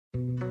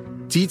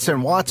Dietz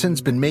and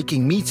Watson's been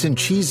making meats and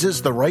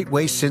cheeses the right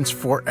way since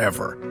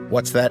forever.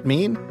 What's that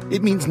mean?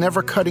 It means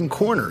never cutting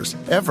corners,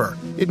 ever.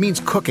 It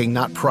means cooking,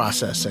 not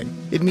processing.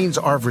 It means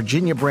our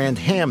Virginia brand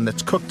ham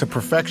that's cooked to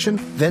perfection,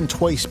 then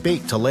twice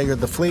baked to layer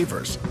the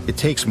flavors. It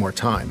takes more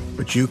time,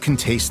 but you can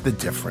taste the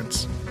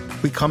difference.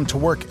 We come to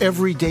work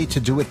every day to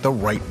do it the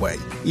right way,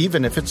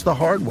 even if it's the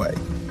hard way.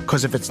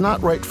 Because if it's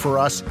not right for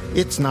us,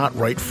 it's not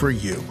right for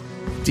you.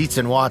 Dietz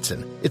and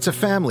Watson, it's a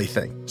family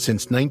thing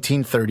since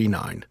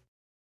 1939.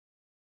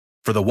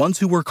 For the ones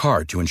who work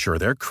hard to ensure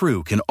their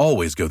crew can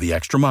always go the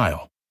extra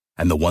mile,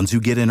 and the ones who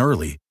get in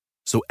early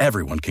so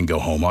everyone can go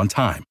home on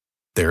time,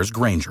 there's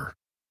Grainger,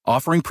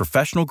 offering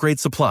professional-grade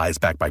supplies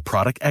backed by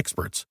product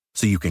experts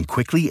so you can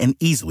quickly and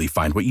easily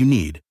find what you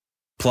need.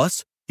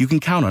 Plus, you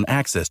can count on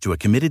access to a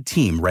committed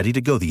team ready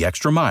to go the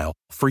extra mile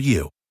for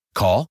you.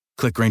 Call,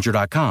 click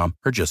Grainger.com,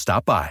 or just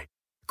stop by.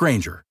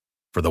 Grainger,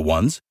 for the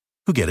ones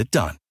who get it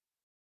done.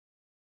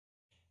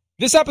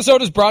 This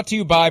episode is brought to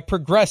you by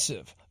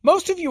Progressive.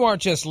 Most of you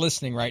aren't just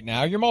listening right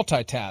now, you're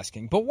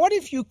multitasking. But what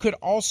if you could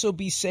also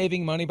be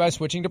saving money by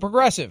switching to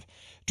Progressive?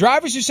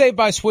 Drivers who save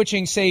by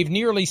switching save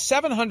nearly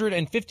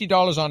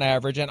 $750 on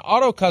average, and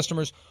auto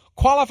customers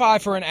qualify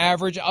for an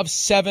average of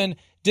 7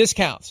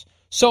 discounts.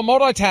 So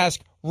multitask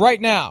right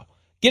now.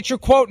 Get your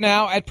quote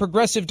now at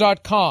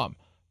Progressive.com.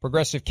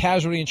 Progressive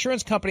Casualty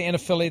Insurance Company and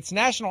affiliates,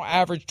 national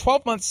average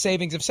 12-month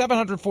savings of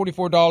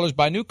 $744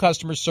 by new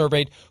customers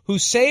surveyed who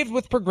saved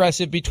with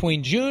Progressive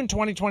between June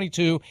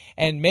 2022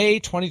 and May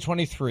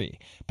 2023.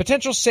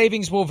 Potential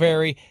savings will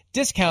vary.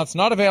 Discounts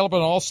not available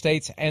in all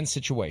states and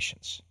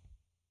situations.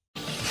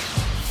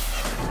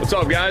 What's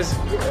up, guys?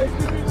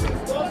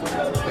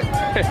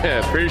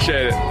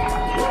 Appreciate it.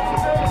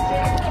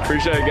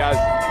 Appreciate it, guys.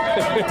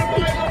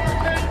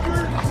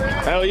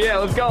 Hell yeah,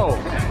 let's go.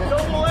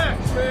 Double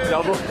X, man.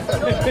 Double.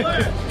 Double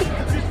X.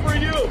 Just for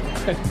you.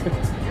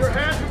 You're a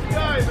handsome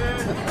guy,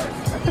 man.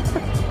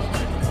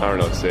 I don't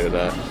know what to say to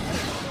that.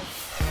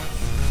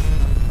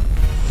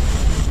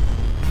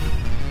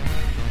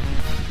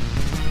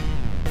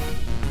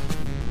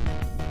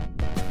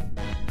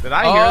 Did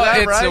I hear that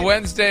it's right? a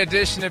Wednesday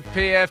edition of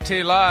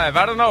PFT Live.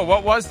 I don't know.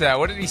 What was that?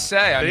 What did he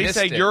say? Did he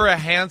say you're a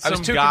handsome guy? I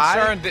was too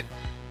concerned that...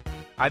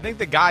 I think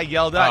the guy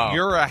yelled out,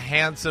 "You're a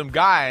handsome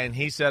guy," and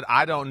he said,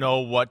 "I don't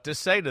know what to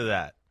say to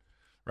that."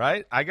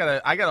 Right? I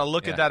gotta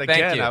look at that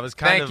again. I was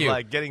kind of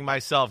like getting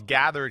myself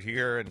gathered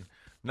here and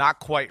not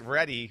quite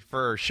ready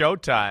for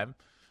showtime,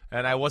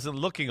 and I wasn't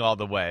looking all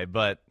the way.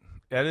 But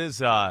it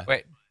is.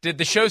 Wait, did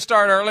the show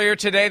start earlier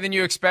today than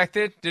you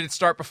expected? Did it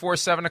start before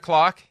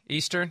 7:00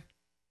 Eastern?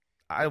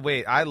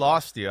 I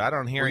lost you. I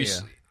don't hear you.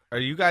 Are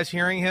you guys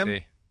hearing him?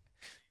 See.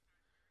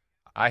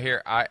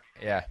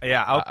 Yeah.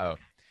 Yeah. Uh-oh.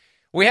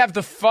 We have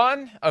the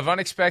fun of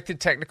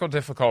unexpected technical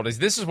difficulties.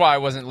 This is why I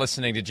wasn't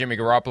listening to Jimmy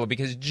Garoppolo,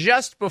 because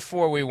just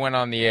before we went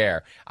on the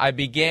air, I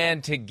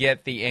began to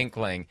get the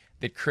inkling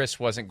that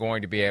Chris wasn't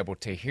going to be able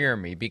to hear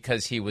me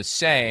because he was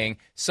saying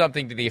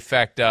something to the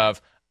effect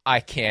of, "I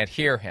can't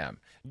hear him."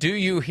 Do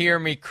you hear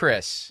me,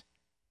 Chris?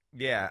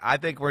 Yeah, I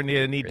think we're going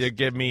to need to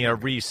give me a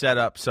reset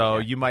up, so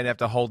you might have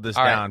to hold this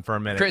down for a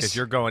minute because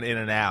you're going in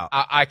and out.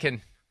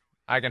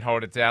 I can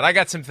hold it down. I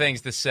got some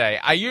things to say.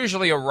 I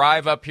usually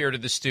arrive up here to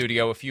the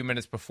studio a few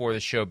minutes before the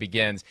show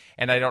begins,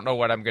 and I don't know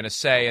what I'm going to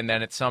say, and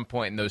then at some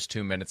point in those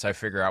 2 minutes, I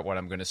figure out what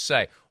I'm going to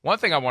say. One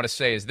thing I want to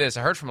say is this.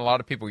 I heard from a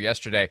lot of people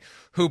yesterday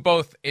who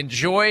both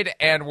enjoyed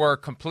and were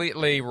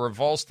completely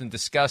revulsed and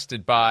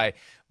disgusted by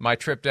my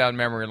trip down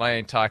memory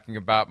lane talking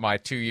about my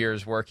 2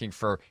 years working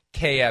for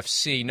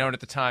KFC, known at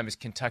the time as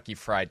Kentucky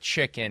Fried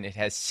Chicken. It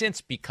has since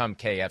become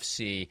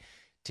KFC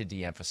to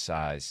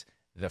de-emphasize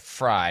the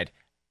fried.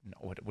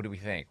 What do we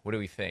think? What do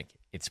we think?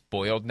 It's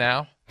boiled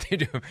now?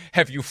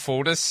 Have you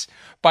fooled us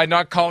by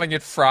not calling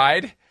it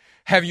fried?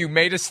 Have you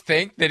made us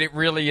think that it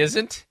really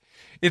isn't?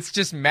 It's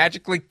just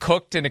magically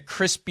cooked in a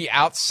crispy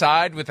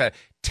outside with a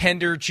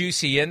tender,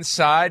 juicy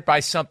inside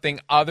by something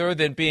other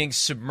than being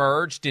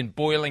submerged in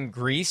boiling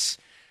grease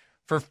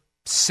for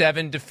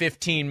 7 to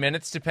 15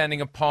 minutes,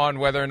 depending upon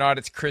whether or not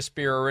it's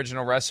crispy or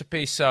original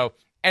recipe. So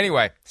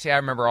anyway, see, I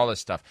remember all this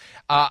stuff.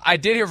 I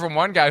did hear from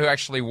one guy who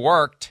actually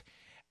worked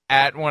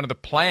at one of the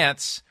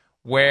plants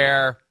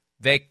where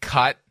they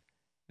cut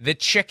the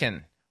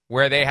chicken,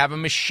 where they have a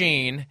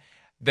machine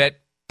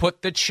that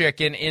put the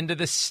chicken into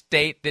the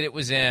state that it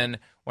was in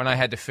when I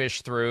had to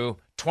fish through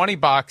 20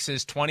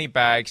 boxes, 20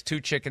 bags,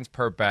 2 chickens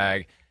per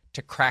bag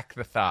to crack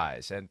the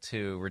thighs and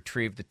to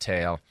retrieve the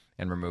tail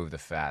and remove the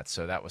fat.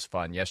 So that was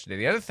fun yesterday.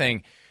 The other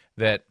thing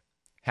that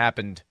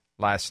happened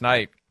last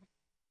night,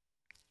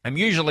 I'm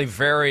usually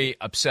very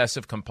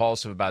obsessive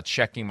compulsive about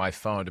checking my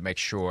phone to make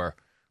sure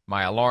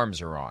my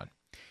alarms are on.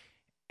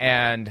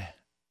 And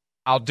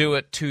I'll do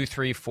it 2,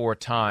 3, 4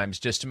 times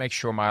just to make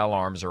sure my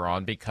alarms are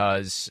on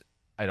because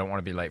I don't want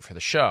to be late for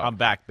the show. I'm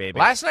back, baby.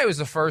 Last night was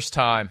the first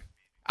time.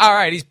 All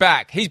right, he's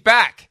back. He's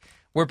back.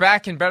 We're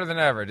back and better than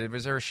ever.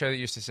 Was there a show that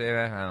used to say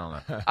that? I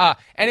don't know.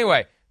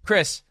 Anyway,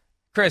 Chris,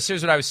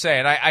 here's what I was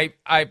saying.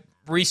 I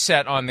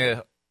reset on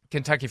the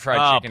Kentucky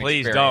Fried Chicken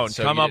please experience.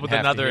 don't. Come up with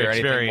another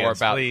experience. More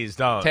about please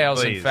don't.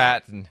 Tails please. and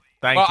fat. And,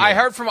 Thank you. I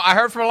heard from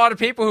a lot of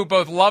people who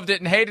both loved it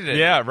and hated it.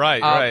 Yeah,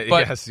 right.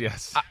 But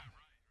yes.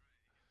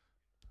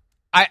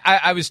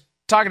 I was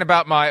talking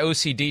about my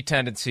OCD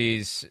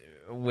tendencies,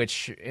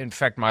 which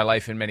infect my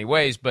life in many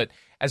ways, but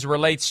as it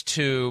relates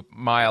to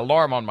my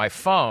alarm on my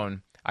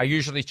phone, I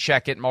usually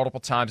check it multiple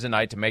times a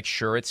night to make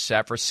sure it's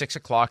set for 6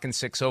 o'clock and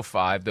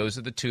 6:05. Those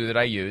are the two that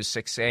I use,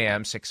 6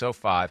 a.m.,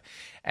 6:05.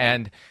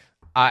 And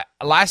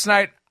last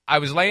night I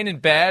was laying in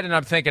bed and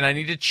I'm thinking I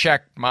need to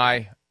check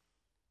my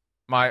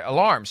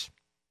alarms.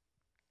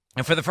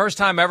 And for the first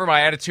time ever,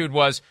 my attitude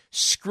was,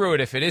 screw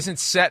it. If it isn't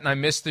set and I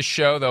miss the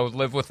show, they'll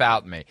live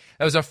without me.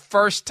 That was the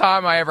first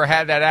time I ever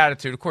had that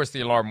attitude. Of course, the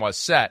alarm was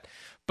set.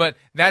 But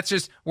that's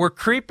just, we're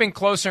creeping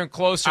closer and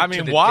closer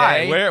to the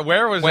why? day.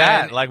 Where was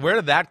that? Like, where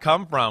did that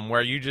come from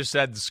where you just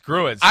said,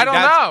 screw it? See, I don't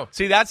know.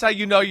 See, that's how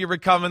you know you're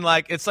becoming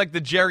like, it's like the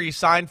Jerry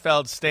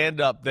Seinfeld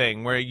stand-up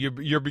thing where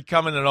you're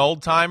becoming an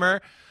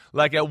old-timer.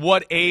 Like, at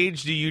what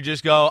age do you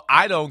just go,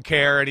 I don't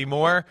care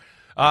anymore?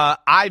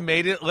 I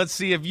made it. Let's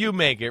see if you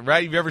make it,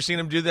 right? Have you ever seen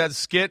him do that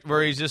skit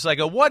where he's just like,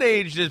 at what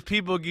age does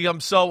people become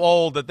so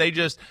old that they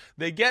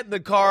get in the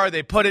car,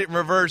 they put it in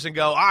reverse and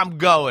go, I'm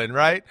going,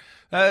 right?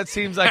 That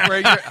seems like where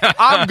you're,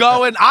 I'm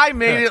going, I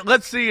made it,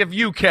 let's see if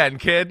you can,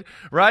 kid,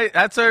 right?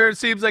 That's where it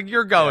seems like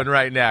you're going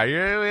right now.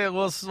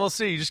 We'll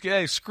see.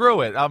 Just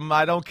screw it.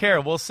 I don't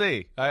care. We'll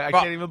see. I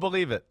can't even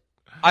believe it.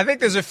 I think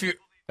there's a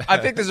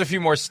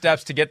few more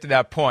steps to get to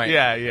that point.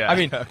 Yeah. I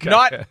mean,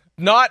 okay.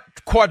 not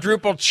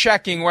quadruple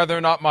checking whether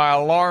or not my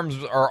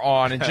alarms are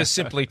on, and just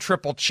simply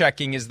triple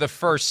checking is the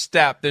first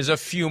step. There's a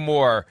few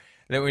more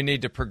that we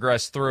need to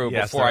progress through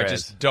before I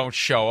just don't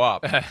show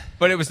up.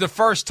 But it was the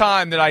first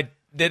time that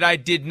I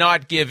did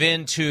not give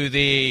in to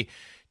the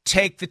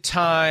take the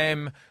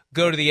time,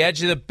 go to the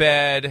edge of the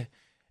bed,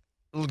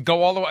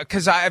 go all the way,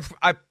 because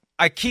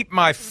I keep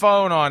my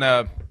phone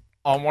on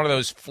one of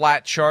those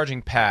flat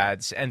charging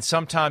pads, and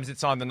sometimes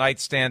it's on the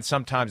nightstand,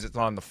 sometimes it's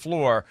on the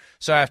floor,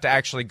 so I have to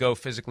actually go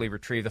physically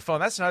retrieve the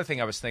phone. That's another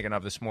thing I was thinking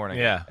of this morning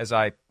as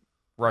I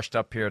rushed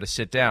up here to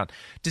sit down.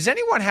 Does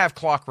anyone have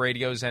clock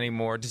radios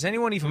anymore? Does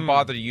anyone even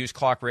bother to use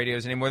clock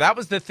radios anymore? That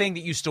was the thing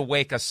that used to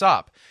wake us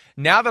up.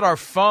 Now that our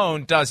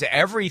phone does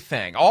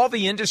everything, all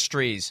the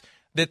industries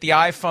that the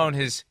iPhone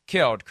has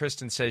killed,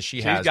 Kristen says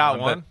she's got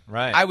one.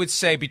 Right. I would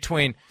say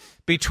between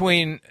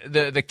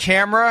the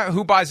camera,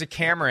 who buys a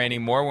camera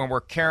anymore when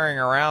we're carrying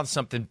around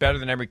something better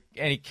than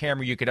any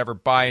camera you could ever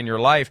buy in your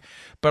life,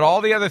 but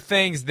all the other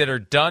things that are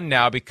done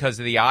now because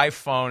of the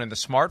iPhone and the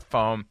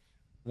smartphone,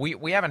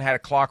 we haven't had a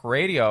clock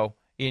radio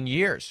in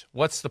years.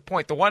 What's the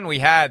point? The one we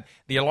had,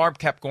 the alarm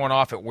kept going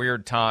off at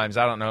weird times.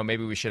 I don't know,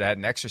 maybe we should have had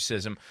an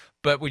exorcism,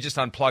 but we just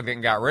unplugged it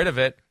and got rid of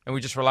it, and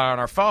we just rely on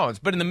our phones.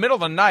 But in the middle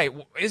of the night,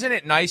 isn't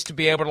it nice to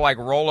be able to, like,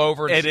 roll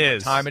over and see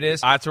what time it is?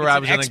 That's where I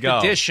was going to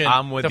go.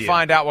 I'm with you. To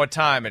find out what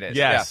time it is.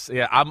 Yes,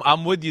 yeah.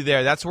 I'm with you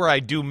there. That's where I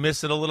do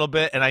miss it a little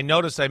bit, and I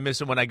notice I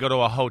miss it when I go to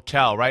a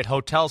hotel, right?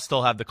 Hotels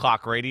still have the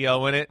clock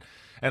radio in it,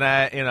 and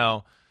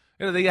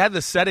they have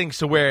the settings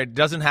to where it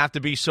doesn't have to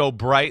be so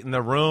bright in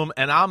the room,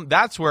 and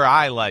that's where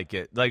I like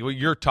it, like what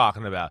you're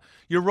talking about.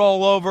 You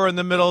roll over in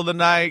the middle of the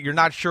night, you're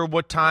not sure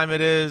what time it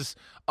is.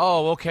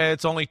 Oh, okay,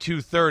 it's only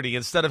 2:30.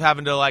 Instead of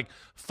having to, like,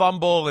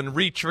 fumble and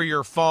reach for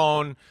your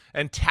phone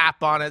and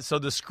tap on it so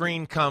the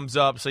screen comes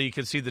up so you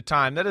can see the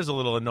time, that is a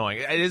little annoying.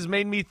 It has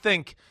made me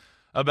think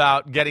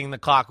about getting the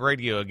clock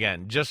radio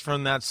again, just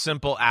from that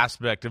simple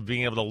aspect of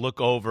being able to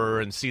look over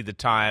and see the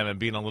time and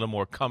being a little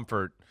more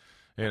comforting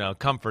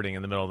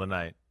in the middle of the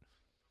night.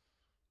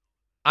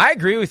 I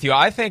agree with you.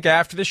 I think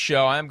after the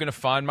show, I'm going to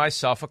find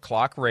myself a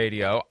clock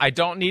radio. I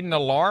don't need an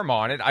alarm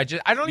on it. I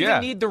don't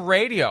even need the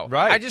radio.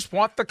 Right. I just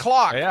want the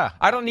clock. Yeah.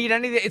 I don't need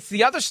anything. It's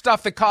the other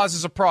stuff that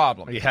causes a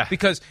problem. Yeah.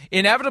 Because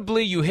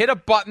inevitably you hit a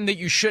button that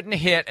you shouldn't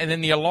hit, and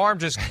then the alarm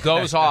just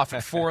goes off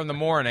at 4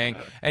 a.m,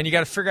 and you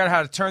got to figure out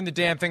how to turn the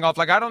damn thing off.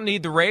 Like, I don't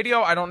need the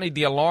radio. I don't need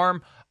the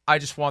alarm. I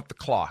just want the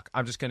clock.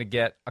 I'm just going to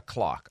get a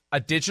clock,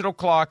 a digital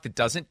clock that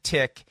doesn't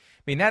tick.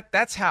 I mean,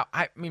 that's how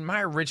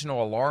my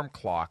original alarm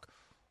clock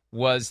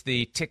was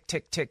the tick,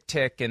 tick, tick,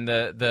 tick, and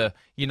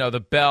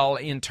the bell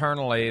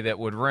internally that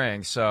would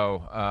ring.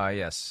 So,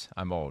 yes,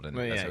 I'm old. And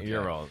okay.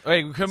 You're old.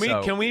 Wait,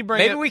 can we bring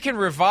maybe we can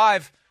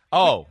revive...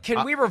 Oh.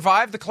 Can we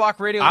revive the clock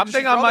radio I'm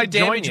industry? thinking I might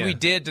join you. damage we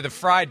did to the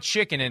fried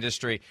chicken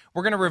industry.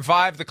 We're going to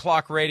revive the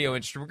clock radio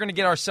industry. We're going to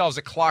get ourselves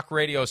a clock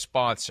radio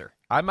sponsor.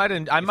 I might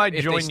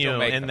join you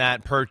in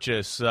that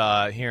purchase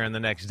here in the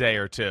next day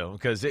or two,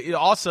 because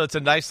it's a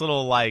nice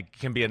little,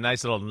 can be a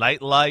nice little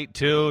night light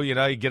too.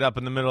 You get up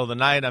in the middle of the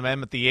night. I'm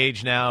at the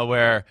age now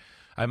where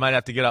I might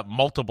have to get up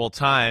multiple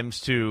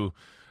times to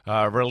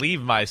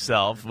relieve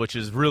myself, which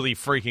is really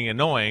freaking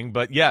annoying.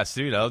 But yes,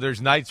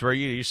 there's nights where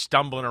you're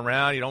stumbling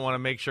around. You don't want to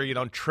make sure you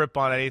don't trip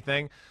on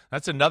anything.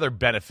 That's another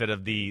benefit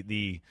of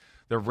the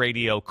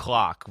radio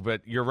clock.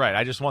 But you're right.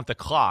 I just want the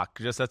clock.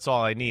 That's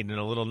all I need, and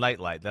a little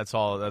nightlight. That's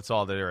all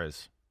there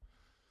is.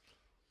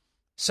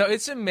 So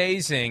it's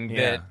amazing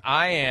that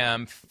I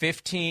am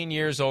 15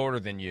 years older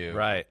than you.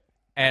 Right.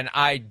 And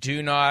I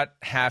do not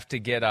have to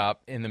get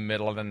up in the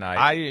middle of the night.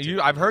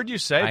 I've heard you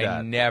say that.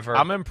 I never.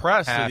 I'm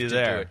impressed with you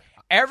there.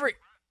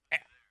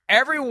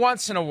 Every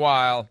once in a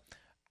while,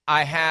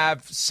 I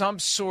have some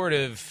sort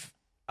of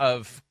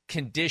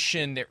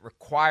condition that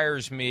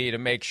requires me to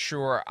make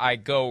sure I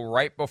go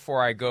right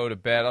before I go to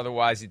bed.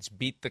 Otherwise, it's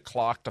beat the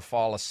clock to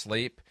fall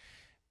asleep.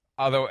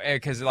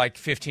 Because like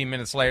 15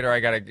 minutes later, I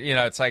gotta,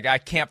 it's like I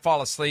can't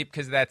fall asleep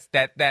because that's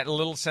that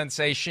little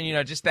sensation,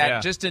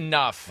 just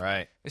enough.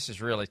 Right. This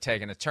is really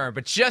taking a turn,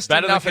 but just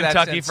better enough than of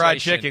that Kentucky Fried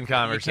Chicken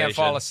conversation. You can't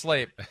fall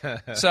asleep.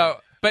 So,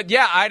 but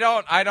yeah, I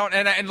don't,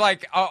 and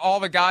like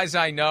all the guys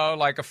I know,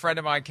 like a friend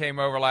of mine came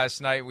over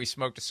last night. We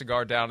smoked a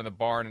cigar down in the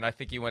barn, and I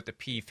think he went to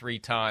pee 3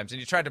 times, and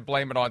he tried to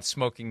blame it on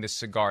smoking this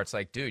cigar. It's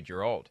like, dude,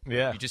 you're old.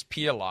 Yeah, you just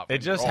pee a lot. It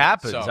just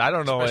happens. So, I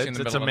don't know.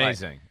 It's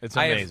amazing. It's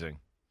amazing.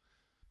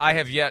 I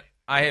have yet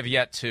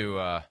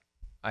to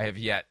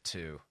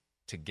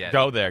get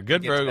go there.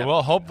 Good for you.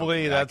 Well,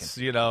 hopefully that's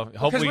hopefully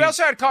because we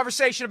also had a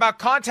conversation about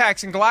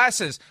contacts and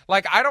glasses.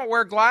 Like I don't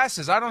wear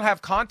glasses. I don't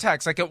have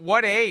contacts. Like at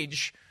what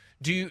age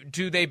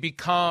do they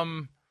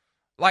become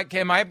like?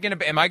 Am I gonna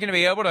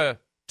be able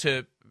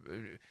to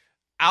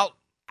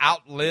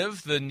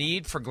outlive the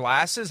need for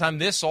glasses? I'm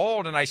this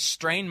old and I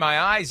strain my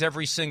eyes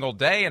every single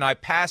day and I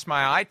pass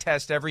my eye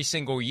test every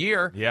single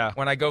year. Yeah.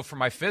 When I go for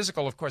my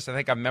physical, of course, I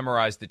think I've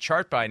memorized the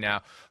chart by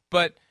now.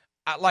 But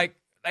like,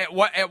 at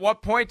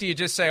what point do you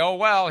just say, "Oh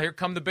well, here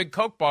come the big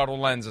Coke bottle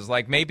lenses"?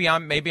 Like maybe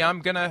I'm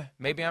gonna.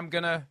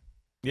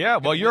 Yeah,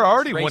 well, you're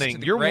already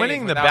winning. You're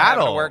winning the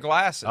battle. To wear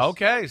glasses.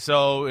 Okay,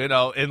 so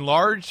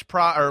enlarged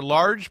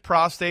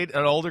prostate,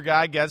 an older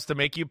guy gets to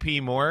make you pee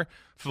more.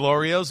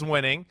 Florio's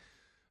winning.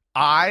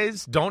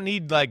 Eyes don't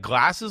need like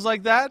glasses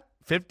like that.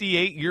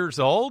 58 years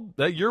old,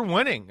 you're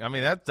winning. I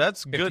mean,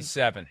 that's good.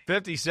 57.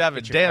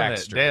 57. Damn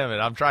it.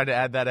 I'm trying to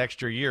add that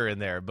extra year in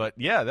there, but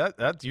yeah,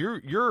 that's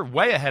you're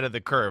way ahead of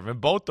the curve in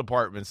both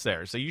departments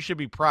there. So you should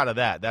be proud of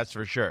that. That's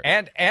for sure.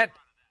 And I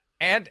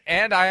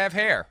have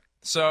hair.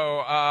 So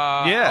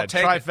yeah,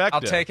 trifecta.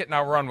 I'll take it and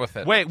I'll run with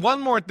it. Wait, one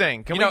more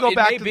thing. Can we go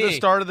back to the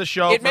start of the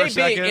show for a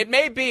second? It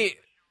may be.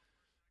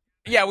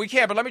 Yeah, we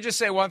can, but let me just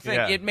say one thing.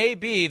 Yeah. It may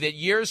be that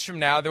years from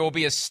now there will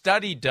be a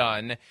study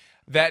done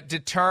that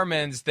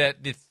determines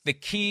that the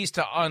keys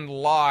to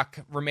unlock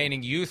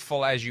remaining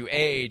youthful as you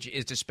age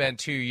is to spend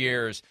 2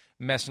 years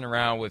messing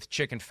around with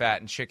chicken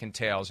fat and chicken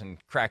tails and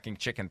cracking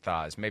chicken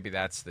thighs. Maybe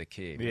that's the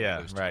key.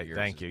 Yeah, right.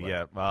 Thank you. Well.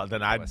 Yeah. Well,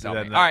 then I'll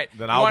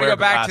wear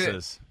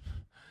glasses.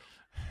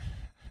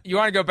 You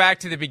want to go back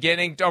to the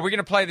beginning? Are we going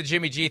to play the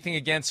Jimmy G thing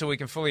again so we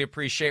can fully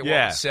appreciate what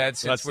was said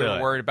since we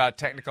were worried about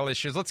technical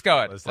issues? Let's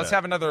go. Let's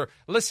have another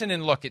listen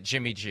and look at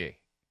Jimmy G.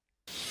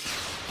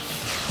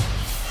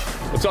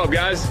 What's up,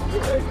 guys?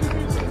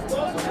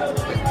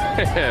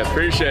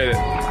 Appreciate it.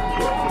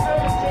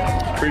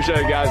 Appreciate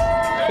it, guys.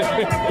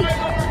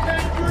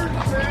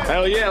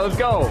 Hell yeah, let's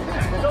go.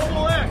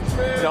 Double X,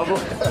 man. Double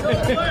X.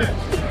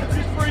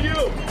 Just for you.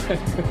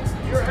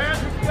 You're a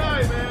handsome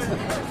guy, man.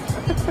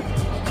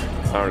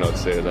 I don't know what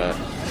to say to that.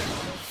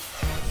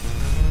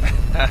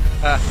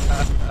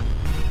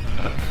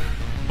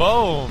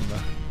 Boom.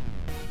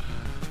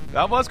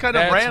 That was kind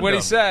of random. That's what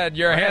he said.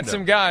 You're a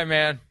handsome guy,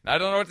 man. I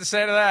don't know what to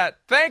say to that.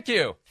 Thank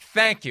you.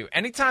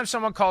 Anytime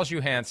someone calls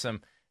you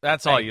handsome,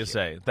 that's all you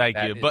say. Thank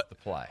you. But the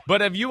play.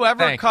 But have you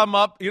ever come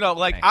up,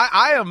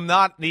 I am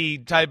not the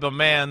type of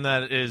man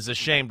that is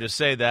ashamed to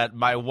say that.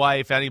 My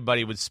wife,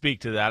 anybody would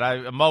speak to that.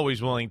 I'm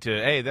always willing to,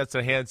 hey, that's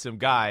a handsome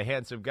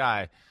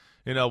guy,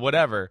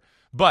 whatever.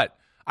 But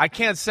I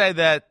can't say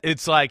that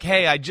it's like,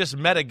 hey, I just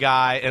met a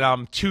guy and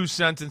I'm 2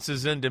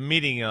 sentences into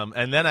meeting him,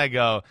 and then I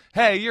go,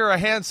 hey, you're a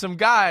handsome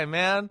guy,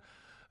 man.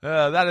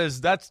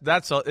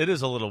 It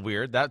is a little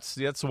weird.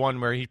 That's one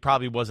where he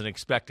probably wasn't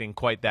expecting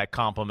quite that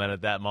compliment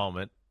at that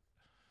moment.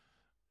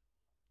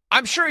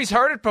 I'm sure he's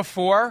heard it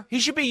before. He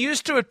should be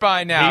used to it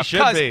by now. He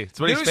should be. It's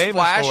what he's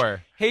famous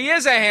for. He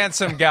is a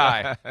handsome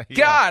guy. Yeah.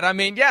 God, I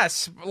mean,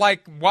 yes.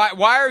 Like,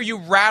 why are you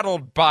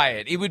rattled by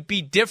it? It would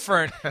be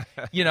different,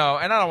 and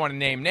I don't want to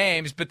name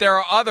names, but there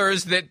are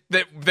others that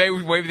they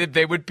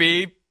would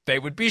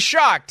be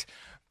shocked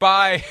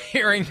by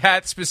hearing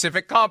that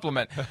specific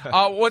compliment.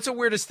 What's the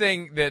weirdest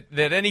thing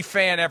that any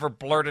fan ever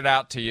blurted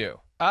out to you?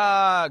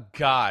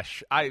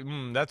 Gosh,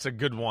 that's a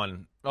good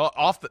one.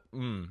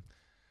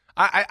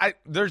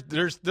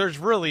 There's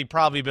really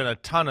probably been a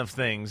ton of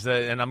things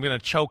and I'm going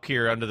to choke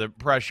here under the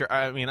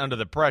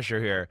pressure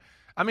here.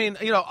 I mean,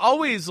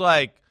 always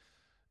like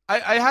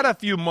I had a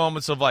few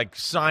moments of like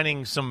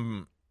signing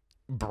some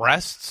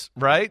breasts,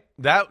 right?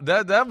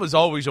 That was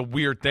always a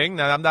weird thing.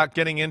 Now, I'm not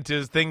getting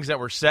into things that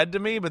were said to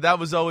me, but that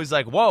was always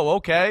like, whoa,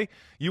 okay,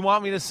 you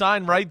want me to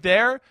sign right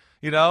there?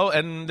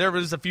 And there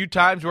was a few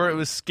times where it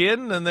was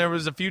skin, and there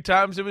was a few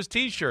times it was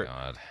T-shirt.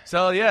 God.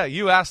 So, yeah,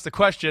 you asked the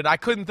question. I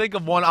couldn't think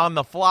of one on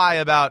the fly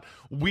about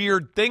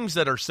weird things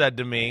that are said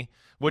to me,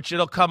 which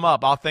it'll come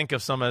up. I'll think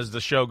of some as the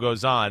show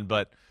goes on,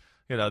 but,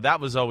 that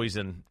was always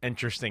an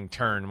interesting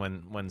turn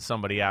when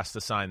somebody asked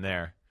to sign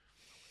there.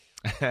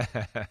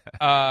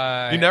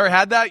 You never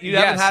had that? You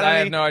haven't had any? I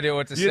have no idea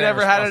what to say. You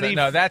never had any?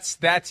 No,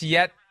 that's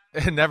yet.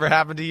 It never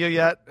happened to you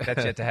yet?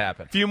 That's yet to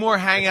happen. Few more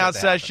hangout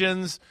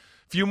sessions,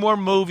 few more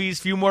movies,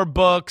 few more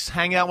books,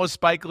 hang out with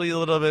Spike Lee a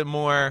little bit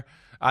more.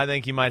 I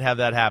think you might have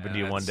that happen to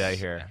you one day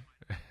here.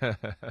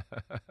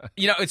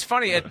 It's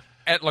funny.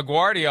 At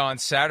LaGuardia on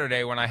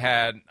Saturday when I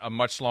had a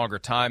much longer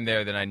time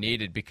there than I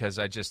needed because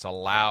I just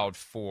allowed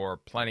for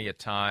plenty of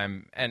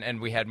time, and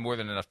we had more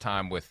than enough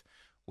time with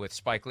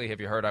Spike Lee.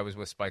 Have you heard I was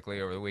with Spike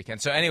Lee over the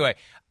weekend? So anyway,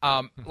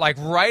 like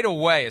right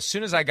away, as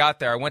soon as I got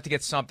there, I went to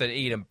get something to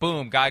eat, and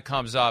boom, guy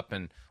comes up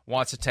and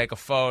wants to take a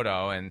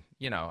photo. And,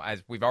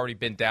 as we've already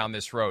been down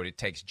this road, it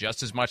takes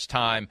just as much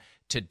time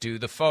to do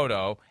the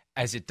photo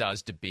as it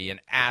does to be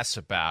an ass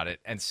about it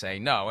and say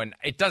no. And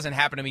it doesn't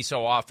happen to me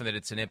so often that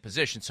it's an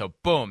imposition. So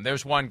boom,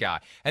 there's one guy.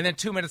 And then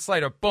 2 minutes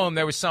later, boom,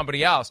 there was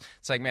somebody else.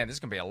 It's like, man, this is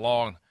going to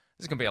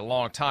be a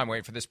long time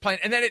waiting for this plane.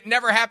 And then it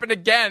never happened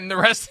again the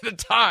rest of the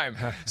time.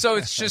 So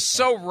it's just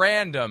so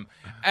random.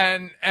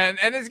 And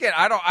again,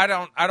 I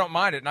don't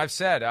mind it. And I've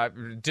said,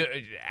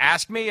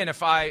 ask me, and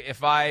if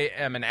I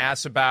am an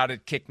ass about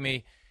it, kick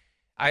me.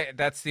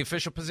 That's the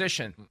official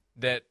position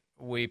that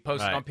we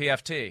posted on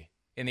PFT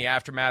in the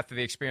aftermath of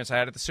the experience I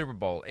had at the Super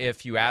Bowl.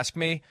 If you ask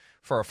me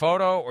for a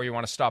photo or you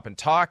want to stop and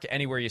talk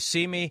anywhere you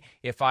see me,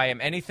 if I am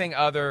anything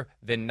other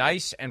than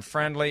nice and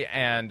friendly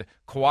and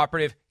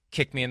cooperative,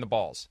 kick me in the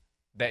balls.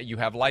 That you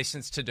have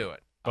license to do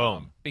it.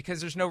 Boom.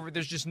 Because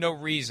there's just no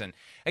reason.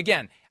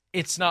 Again,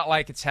 it's not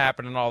like it's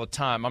happening all the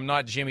time. I'm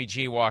not Jimmy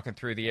G walking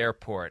through the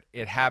airport.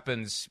 It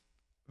happens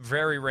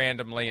very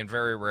randomly and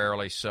very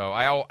rarely. So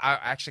I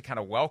actually kind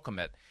of welcome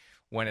it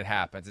when it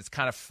happens. It's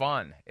kind of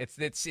fun. It's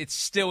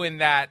still in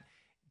that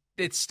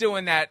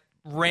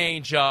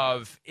range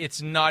of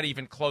it's not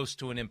even close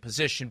to an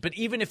imposition. But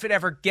even if it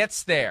ever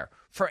gets there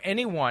for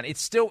anyone,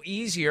 it's still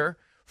easier,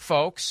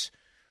 folks.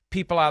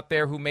 People out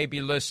there who may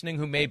be listening,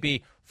 who may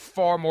be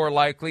far more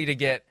likely to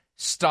get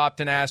stopped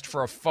and asked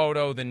for a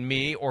photo than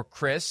me or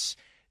Chris,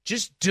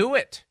 just do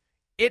it.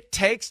 It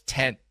takes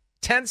 10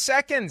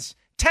 seconds.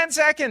 10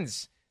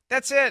 seconds.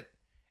 That's it.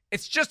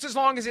 It's just as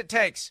long as it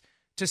takes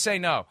to say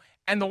no.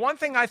 And the one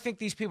thing I think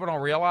these people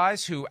don't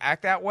realize who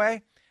act that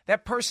way,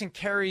 that person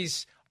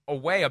carries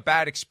away a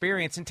bad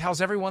experience and tells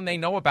everyone they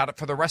know about it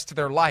for the rest of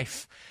their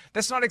life.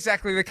 That's not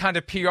exactly the kind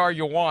of PR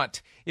you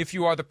want if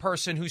you are the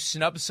person who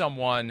snubs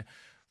someone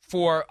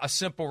for a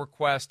simple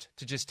request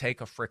to just take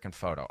a frickin'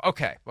 photo.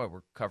 Okay, well,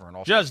 we're covering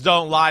all. Just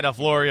don't lie to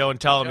Florio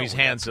and tell him he's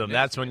handsome.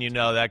 That's when you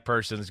know that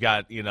person's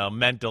got,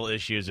 mental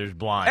issues or is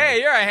blind. Hey,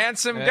 you're a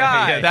handsome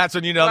guy. Yeah, that's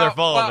when you know they're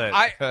full of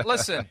it.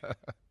 Listen,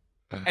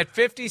 at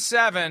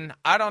 57,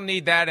 I don't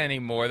need that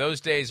anymore.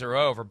 Those days are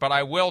over. But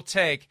I will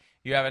take,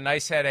 you have a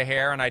nice head of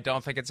hair, and I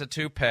don't think it's a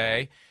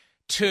toupee.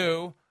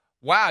 2,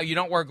 wow, you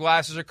don't wear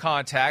glasses or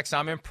contacts.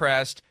 I'm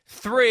impressed.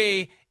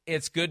 3,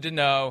 it's good to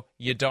know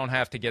you don't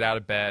have to get out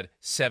of bed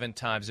 7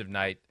 times a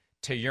night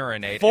to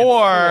urinate.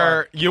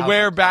 4, you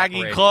wear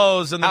baggy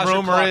clothes, and the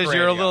rumor is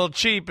you're a little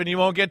cheap and you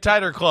won't get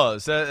tighter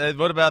clothes.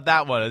 What about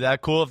that one? Is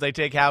that cool if they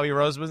take Howie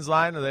Roseman's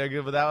line? Are they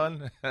good with that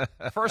one?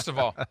 First of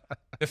all,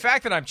 the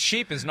fact that I'm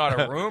cheap is not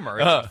a rumor.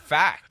 It's a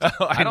fact.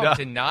 I don't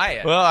deny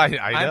it. Well, I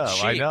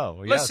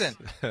know. Yes.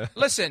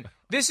 Listen.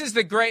 This is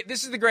the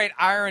great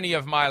irony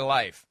of my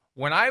life.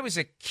 When I was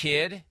a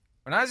kid,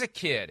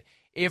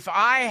 if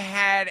I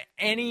had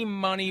any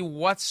money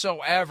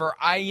whatsoever,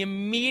 I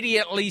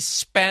immediately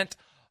spent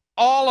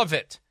all of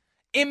it.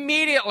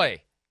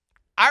 Immediately.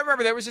 I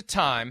remember there was a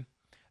time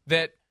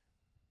that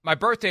my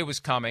birthday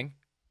was coming,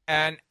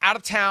 and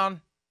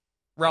out-of-town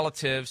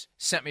relatives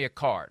sent me a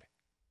card,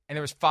 and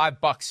there was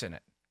 $5 in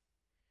it.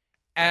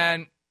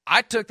 And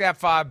I took that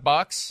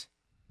 $5,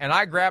 and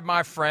I grabbed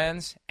my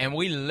friends, and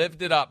we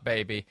lived it up,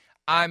 baby.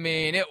 I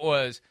mean, it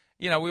was...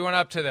 we went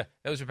up to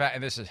those were back,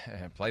 and this is,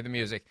 play the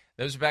music.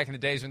 Those were back in the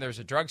days when there was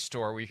a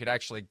drugstore where you could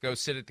actually go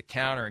sit at the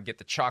counter and get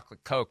the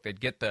chocolate Coke.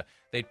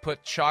 They'd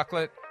put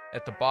chocolate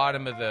at the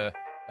bottom of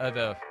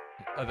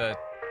the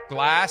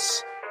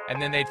glass,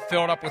 and then they'd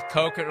fill it up with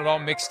Coke, and it would all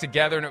mix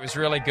together, and it was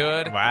really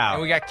good. Wow.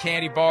 And we got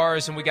candy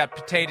bars, and we got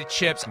potato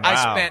chips. Wow.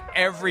 I spent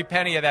every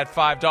penny of that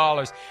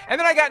 $5. And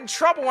then I got in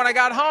trouble when I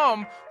got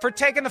home for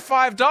taking the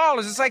 $5.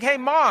 It's like, hey,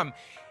 Mom,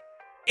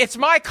 it's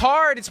my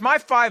card. It's my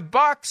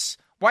 $5.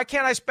 Why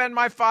can't I spend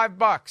my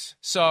 $5?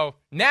 So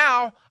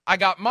now I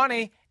got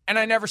money and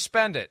I never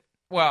spend it.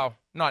 Well,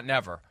 not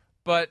never,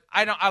 but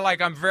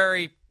I'm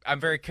very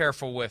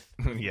careful with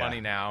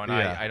money now, and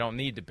I don't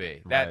need to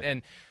be.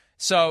 And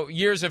so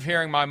years of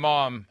hearing my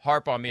mom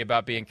harp on me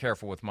about being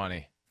careful with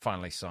money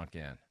finally sunk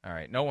in. All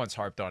right, no one's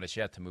harped on us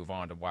yet to move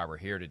on to why we're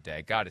here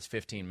today. God, it's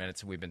 15 minutes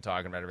and we've been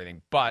talking about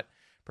everything but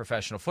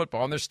professional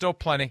football, and there's still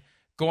plenty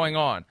going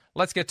on.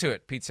 Let's get to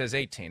it. Pete says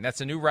 18. That's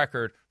a new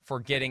record for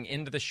getting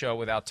into the show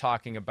without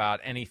talking about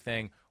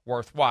anything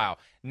worthwhile.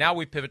 Now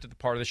we pivot to the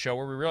part of the show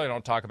where we really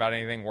don't talk about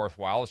anything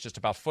worthwhile. It's just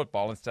about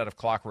football instead of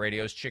clock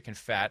radios, chicken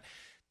fat,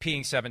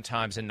 peeing 7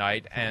 times a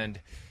night, and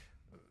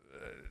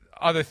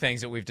other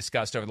things that we've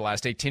discussed over the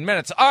last 18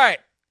 minutes. All right,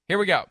 here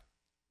we go.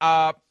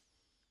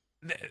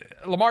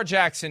 Lamar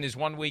Jackson is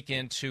 1 week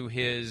into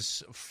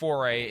his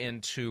foray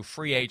into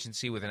free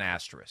agency with an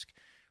asterisk.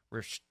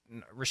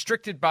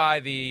 Restricted by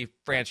the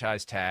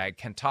franchise tag,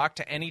 can talk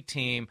to any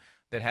team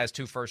that has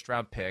 2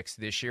 first-round picks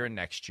this year and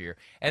next year.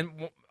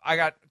 And I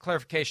got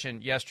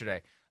clarification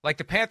yesterday. Like,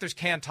 the Panthers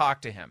can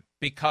talk to him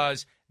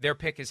because their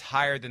pick is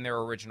higher than their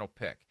original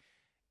pick.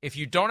 If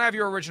you don't have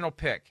your original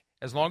pick,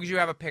 as long as you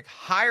have a pick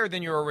higher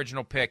than your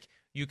original pick,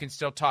 you can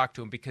still talk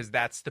to him because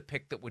that's the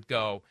pick that would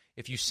go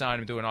if you sign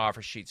him to an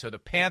offer sheet. So the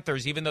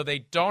Panthers, even though they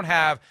don't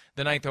have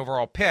the 9th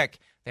overall pick,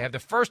 they have the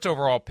 1st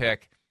overall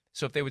pick.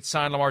 So if they would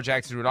sign Lamar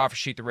Jackson to an offer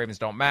sheet, the Ravens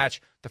don't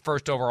match the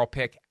 1st overall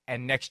pick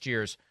and next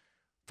year's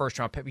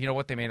first-round pick. You know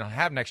what? They may not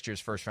have next year's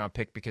first-round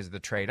pick because of the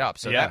trade-up.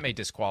 So that may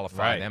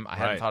disqualify them. I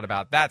hadn't thought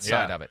about that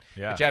side of it.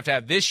 Yeah. But you have to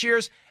have this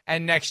year's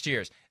and next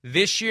year's.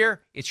 This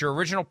year, it's your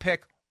original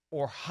pick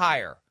or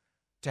higher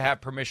to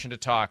have permission to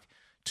talk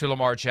to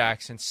Lamar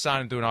Jackson,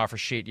 sign him to an offer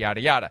sheet,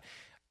 yada, yada.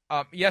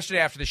 Yesterday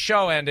after the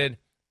show ended,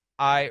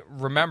 I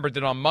remembered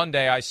that on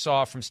Monday I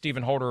saw from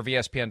Stephen Holder of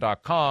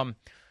ESPN.com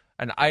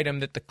an item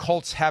that the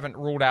Colts haven't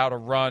ruled out a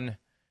run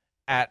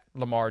at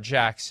Lamar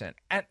Jackson.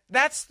 And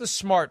that's the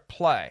smart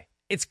play.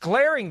 It's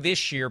glaring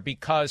this year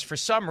because for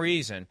some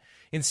reason,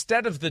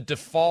 instead of the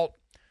default,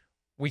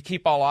 we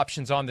keep all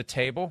options on the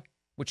table,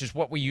 which is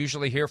what we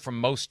usually hear from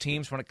most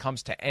teams when it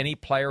comes to any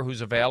player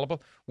who's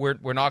available.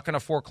 We're not going to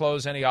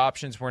foreclose any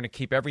options. We're going to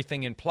keep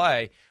everything in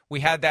play.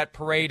 We had that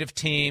parade of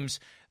teams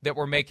that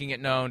were making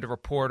it known to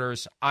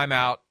reporters, I'm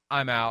out,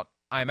 I'm out,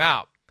 I'm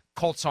out.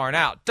 Colts aren't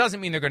out.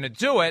 Doesn't mean they're going to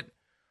do it,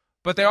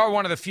 but they are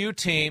one of the few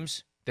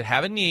teams that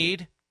have a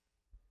need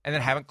and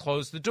that haven't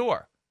closed the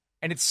door.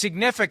 And it's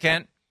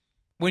significant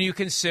when you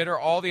consider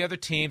all the other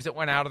teams that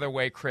went out of their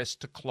way, Chris,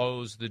 to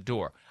close the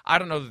door. I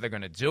don't know that they're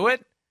going to do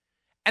it.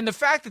 And the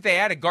fact that they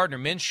added Gardner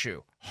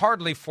Minshew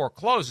hardly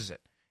forecloses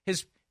it.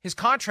 His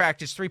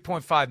contract is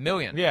 $3.5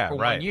 million for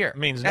 1 year. It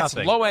means That's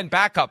nothing. Low-end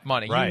backup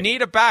money. Right. You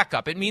need a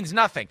backup. It means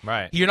nothing.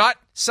 Right. You're not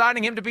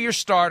signing him to be your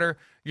starter.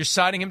 You're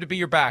signing him to be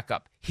your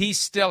backup. He's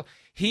still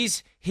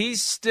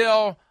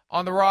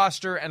on the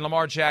roster, and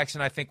Lamar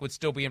Jackson, I think, would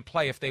still be in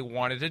play if they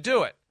wanted to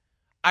do it.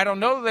 I don't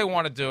know that they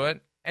want to do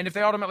it, and if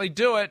they ultimately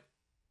do it,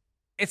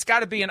 it's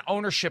got to be an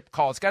ownership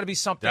call. It's got to be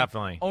something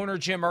owner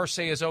Jim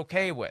Irsay is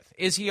okay with.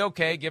 Is he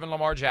okay giving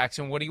Lamar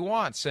Jackson what he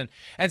wants? And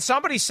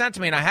somebody sent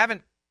to me, and I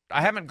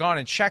haven't gone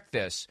and checked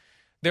this.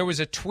 There was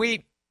a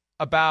tweet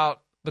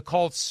about the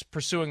Colts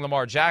pursuing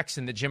Lamar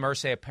Jackson that Jim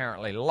Irsay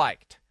apparently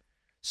liked.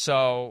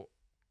 So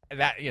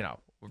that,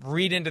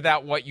 read into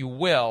that what you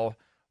will,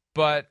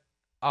 but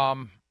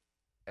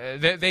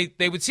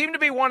they would seem to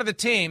be one of the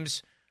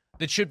teams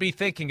that should be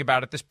thinking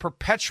about it. This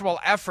perpetual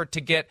effort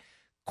to get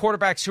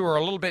quarterbacks who are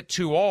a little bit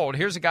too old.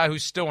 Here's a guy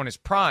who's still in his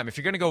prime. If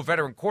you're going to go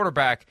veteran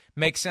quarterback,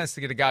 makes sense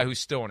to get a guy who's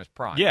still in his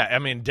prime. Yeah, I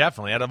mean,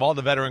 definitely. Out of all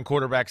the veteran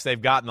quarterbacks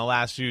they've got in the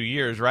last few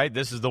years, right,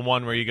 this is the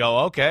one where you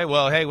go, okay,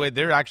 well, hey, wait,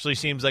 there actually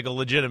seems like a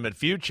legitimate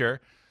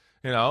future,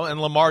 and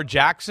Lamar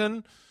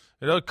Jackson,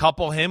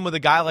 couple him with a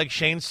guy like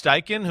Shane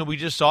Steichen, who we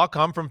just saw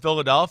come from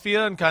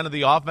Philadelphia and kind of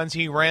the offense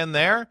he ran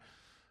there.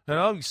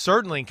 He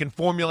certainly can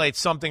formulate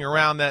something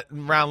around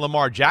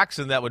Lamar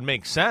Jackson that would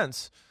make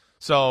sense.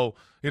 So,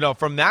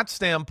 from that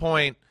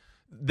standpoint,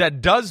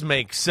 that does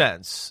make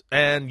sense.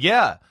 And,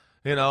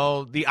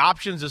 the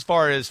options as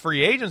far as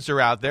free agents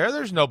are out there,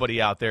 there's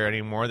nobody out there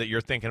anymore that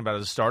you're thinking about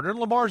as a starter. And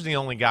Lamar's the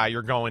only guy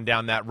you're going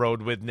down that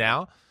road with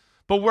now.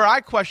 But where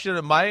I question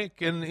it,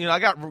 Mike, and, I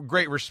got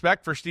great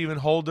respect for Stephen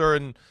Holder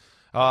and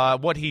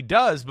what he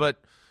does,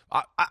 but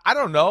I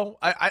don't know.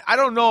 I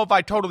don't know if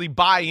I totally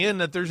buy in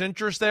that there's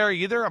interest there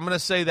either. I'm going to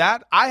say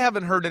that. I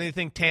haven't heard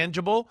anything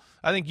tangible.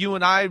 I think you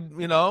and I,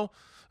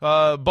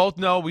 both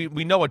know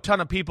we know a ton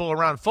of people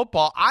around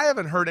football. I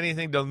haven't heard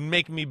anything to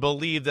make me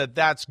believe that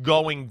that's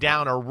going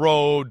down a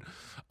road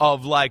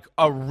of like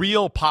a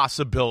real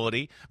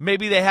possibility.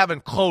 Maybe they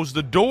haven't closed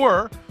the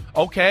door.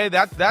 Okay,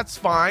 that's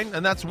fine,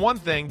 and that's one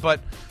thing. But,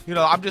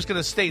 I'm just going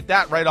to state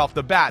that right off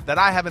the bat, that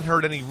I haven't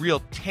heard any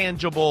real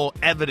tangible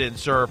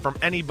evidence or from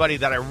anybody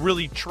that I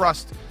really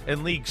trust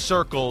in league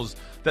circles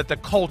that the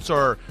Colts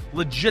are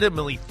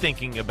legitimately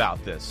thinking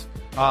about this.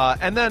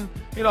 And then,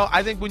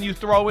 I think when you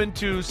throw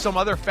into some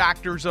other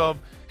factors of,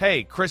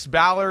 hey, Chris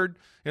Ballard,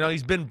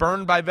 he's been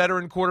burned by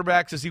veteran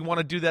quarterbacks. Does he want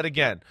to do that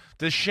again?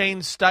 Does Shane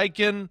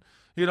Steichen,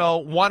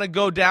 want to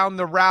go down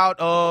the route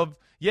of,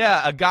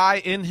 a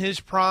guy in his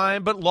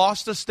prime but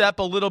lost a step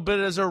a little bit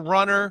as a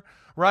runner,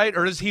 right?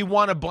 Or does he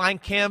want a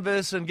blank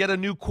canvas and get a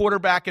new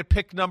quarterback at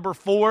pick number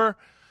 4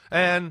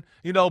 and,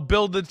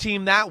 build the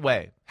team that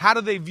way? How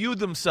do they view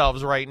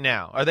themselves right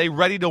now? Are they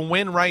ready to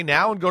win right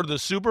now and go to the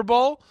Super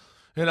Bowl?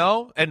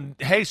 And,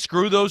 hey,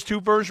 screw those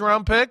 2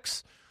 first-round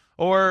picks?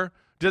 Or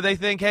do they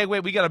think, hey,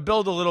 wait, we got to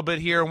build a little bit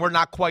here and we're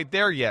not quite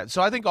there yet?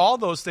 So I think all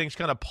those things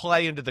kind of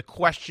play into the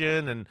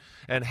question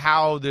and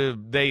how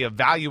they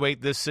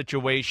evaluate this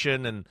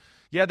situation. And,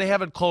 they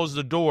haven't closed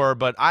the door,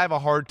 but I have a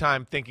hard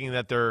time thinking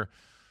that they're,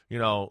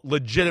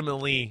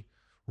 legitimately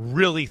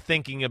really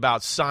thinking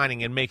about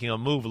signing and making a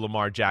move with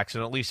Lamar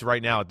Jackson, at least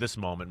right now at this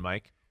moment,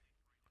 Mike.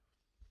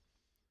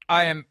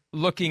 I am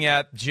looking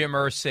at Jim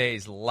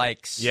Irsay's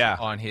likes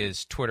on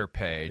his Twitter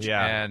page.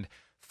 Yeah. And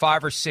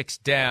 5 or 6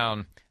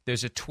 down,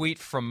 there's a tweet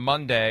from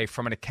Monday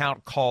from an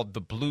account called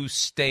The Blue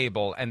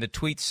Stable, and the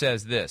tweet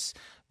says this: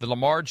 the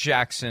Lamar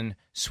Jackson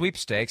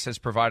sweepstakes has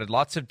provided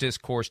lots of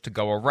discourse to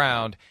go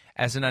around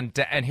as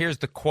and here's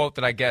the quote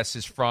that I guess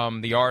is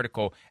from the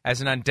article.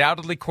 As an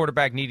undoubtedly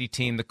quarterback-needy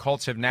team, the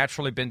Colts have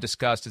naturally been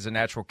discussed as a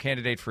natural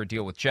candidate for a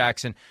deal with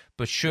Jackson,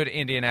 but should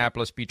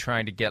Indianapolis be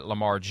trying to get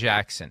Lamar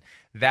Jackson?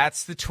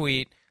 That's the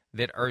tweet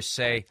that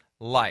Irsay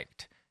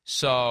liked.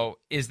 So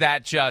is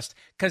that just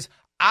 – because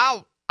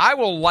I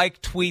will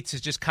like tweets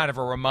as just kind of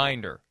a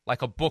reminder,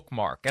 like a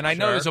bookmark. And I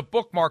know there's a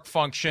bookmark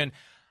function.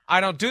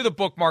 I don't do the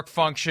bookmark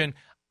function.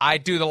 I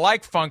do the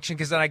like function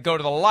because then I go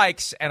to the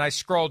likes and I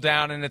scroll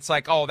down and it's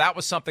like, oh, that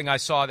was something I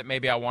saw that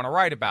maybe I want to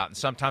write about. And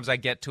sometimes I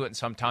get to it and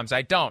sometimes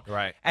I don't.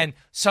 Right. And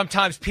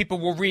sometimes people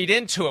will read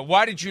into it.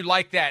 Why did you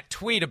like that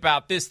tweet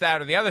about this,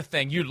 that, or the other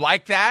thing? You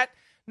like that?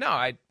 No,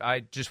 I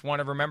just want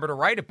to remember to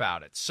write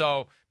about it.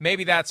 So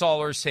maybe that's all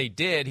Irsay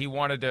did. He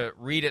wanted to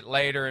read it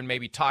later and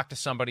maybe talk to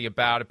somebody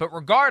about it. But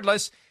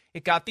regardless,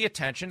 it got the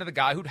attention of the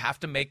guy who'd have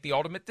to make the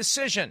ultimate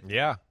decision.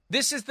 Yeah.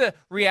 This is the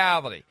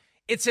reality.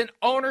 It's an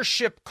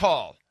ownership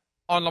call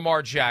on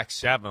Lamar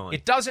Jackson. Definitely.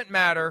 It doesn't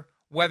matter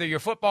whether your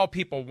football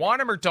people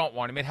want him or don't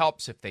want him. It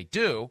helps if they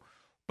do.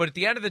 But at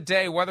the end of the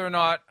day, whether or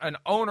not an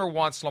owner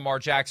wants Lamar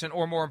Jackson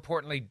or, more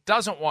importantly,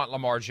 doesn't want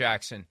Lamar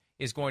Jackson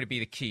is going to be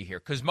the key here.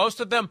 Because most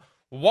of them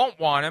won't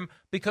want him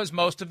because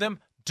most of them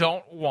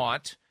don't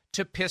want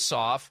to piss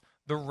off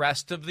the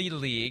rest of the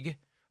league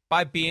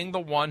by being the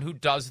one who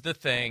does the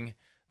thing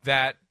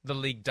that the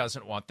league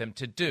doesn't want them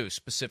to do,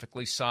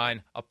 specifically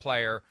sign a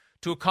player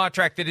to a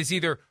contract that is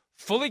either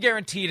fully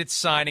guaranteed at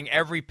signing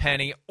every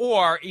penny,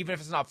 or even if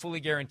it's not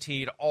fully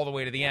guaranteed all the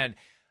way to the end,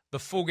 the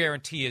full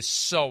guarantee is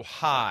so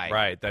high.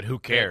 Right, that who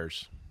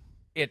cares?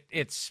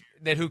 It's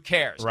that who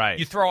cares? Right.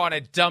 You throw on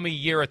a dummy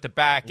year at the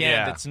back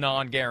end that's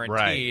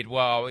non-guaranteed. Right.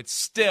 Well, it's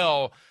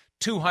still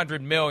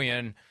 $200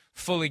 million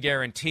fully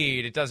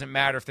guaranteed. It doesn't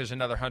matter if there's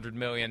another $100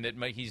 million that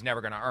he's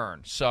never going to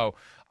earn. So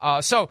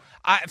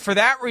for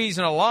that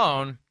reason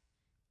alone,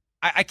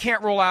 I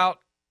can't rule out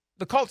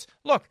the Colts.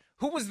 Look,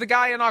 who was the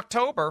guy in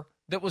October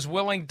that was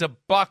willing to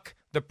buck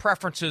the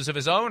preferences of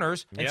his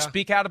owners and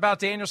speak out about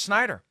Daniel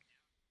Snyder?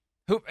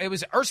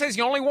 Irsay's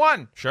the only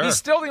one. Sure. He's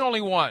still the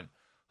only one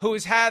who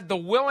has had the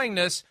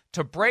willingness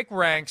to break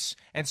ranks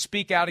and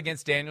speak out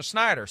against Daniel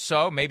Snyder.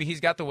 So maybe he's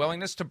got the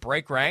willingness to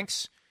break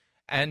ranks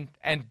and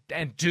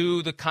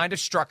do the kind of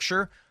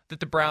structure that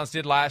the Browns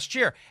did last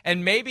year.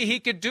 And maybe he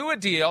could do a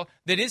deal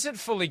that isn't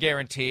fully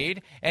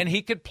guaranteed, and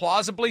he could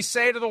plausibly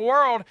say to the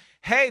world,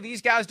 hey,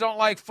 these guys don't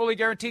like fully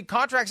guaranteed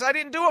contracts. I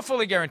didn't do a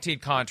fully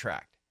guaranteed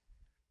contract.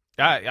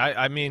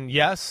 I mean,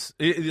 yes,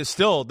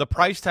 still the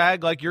price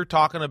tag like you're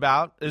talking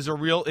about is a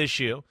real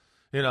issue,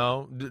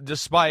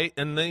 despite,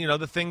 and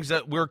the things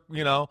that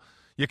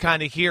you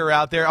kind of hear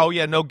out there. Oh,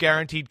 yeah, no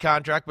guaranteed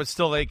contract, but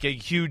still like a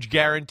huge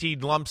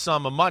guaranteed lump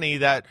sum of money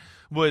that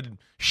would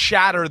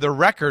shatter the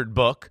record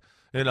book,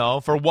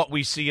 for what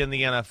we see in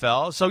the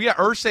NFL. So, yeah,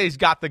 Irsay's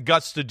got the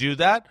guts to do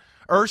that.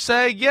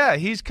 Irsay, yeah,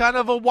 he's kind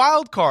of a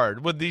wild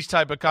card with these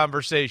type of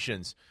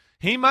conversations.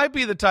 He might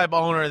be the type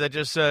of owner that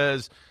just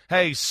says,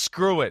 hey,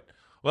 screw it.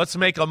 Let's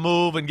make a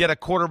move and get a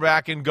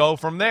quarterback and go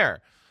from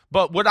there.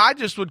 But what I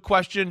just would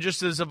question,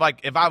 just as if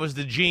I was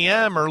the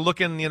GM or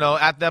looking,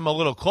 at them a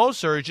little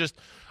closer, is just,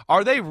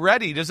 are they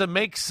ready? Does it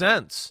make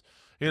sense?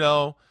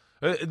 I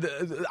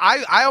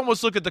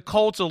almost look at the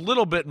Colts a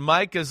little bit,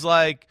 Mike, as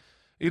like,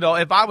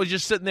 if I was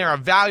just sitting there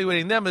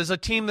evaluating them as a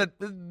team that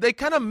they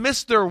kind of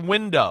missed their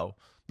window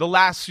the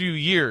last few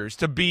years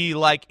to be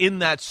like in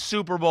that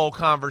Super Bowl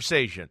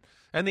conversation.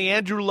 And the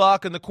Andrew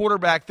Luck and the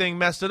quarterback thing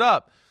messed it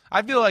up.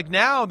 I feel like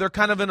now they're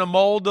kind of in a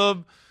mold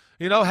of,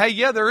 hey,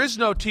 yeah, there is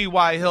no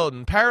T.Y.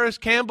 Hilton. Paris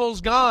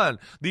Campbell's gone.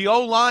 The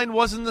O-line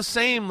wasn't the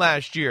same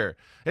last year.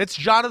 It's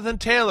Jonathan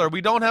Taylor.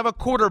 We don't have a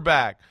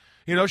quarterback.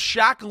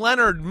 Shaq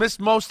Leonard missed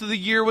most of the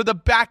year with a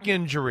back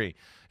injury.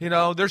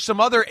 There's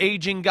some other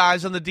aging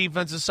guys on the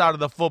defensive side of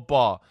the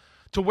football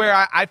to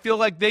where I feel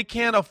like they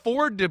can't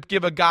afford to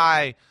give a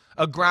guy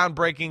a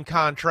groundbreaking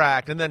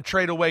contract and then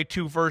trade away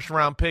 2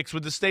 first-round picks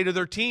with the state of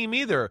their team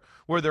either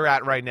where they're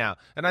at right now.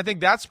 And I think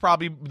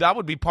that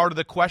would be part of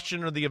the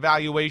question or the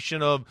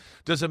evaluation of,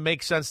 does it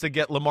make sense to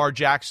get Lamar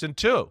Jackson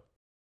too?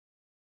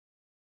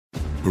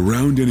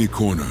 Around any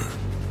corner,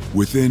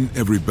 within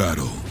every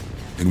battle,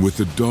 and with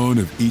the dawn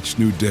of each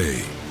new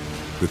day,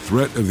 the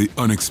threat of the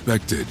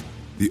unexpected,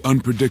 the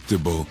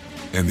unpredictable,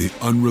 and the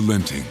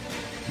unrelenting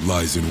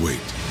lies in wait.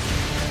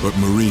 But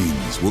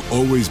Marines will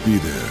always be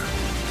there.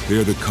 They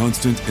are the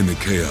constant in the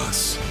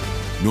chaos.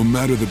 No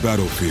matter the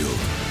battlefield,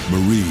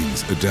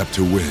 Marines adapt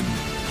to win,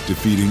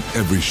 defeating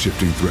every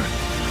shifting threat,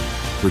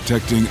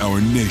 protecting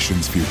our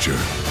nation's future.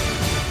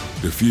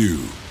 The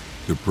few,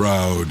 the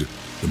proud,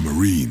 the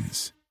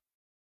Marines.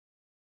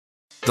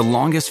 The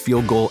longest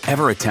field goal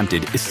ever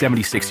attempted is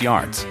 76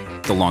 yards.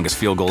 The longest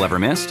field goal ever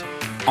missed?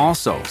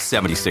 Also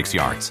 76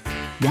 yards.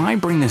 Why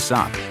bring this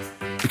up?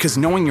 Because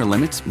knowing your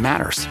limits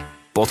matters,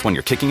 both when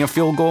you're kicking a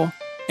field goal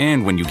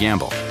and when you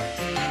gamble.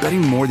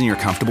 Betting more than you're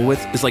comfortable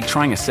with is like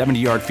trying a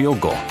 70-yard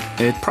field goal.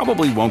 It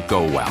probably won't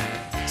go well.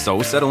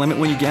 So set a limit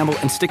when you gamble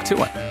and stick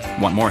to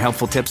it. Want more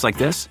helpful tips like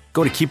this?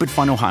 Go to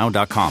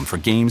keepitfunohio.com for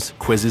games,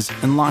 quizzes,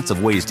 and lots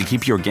of ways to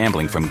keep your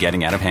gambling from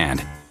getting out of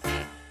hand.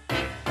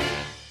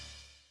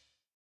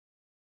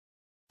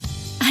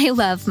 I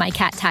love my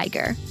cat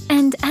Tiger.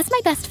 And as my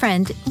best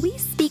friend, we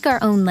speak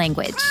our own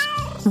language.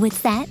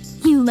 What's that?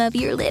 You love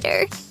your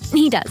litter?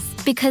 He does,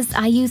 because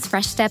I use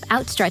Fresh Step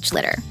Outstretch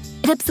Litter.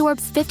 It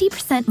absorbs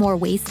 50% more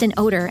waste and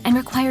odor and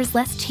requires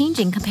less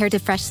changing compared to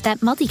Fresh Step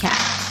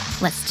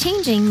Multicat. Less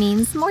changing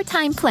means more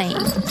time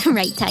playing.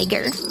 Right,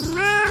 Tiger?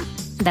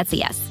 That's a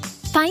yes.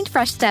 Find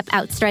Fresh Step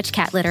Outstretch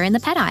Cat Litter in the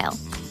pet aisle.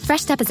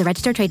 Fresh Step is a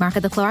registered trademark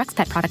of the Clorox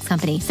Pet Products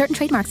Company. Certain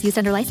trademarks used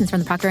under license from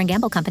the Procter &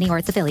 Gamble Company or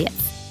its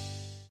affiliates.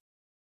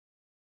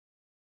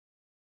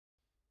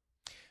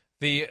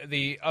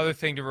 The other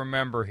thing to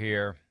remember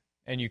here,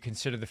 and you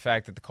consider the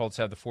fact that the Colts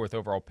have the 4th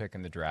overall pick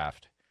in the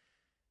draft,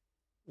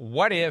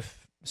 what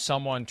if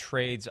someone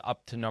trades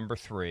up to number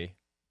 3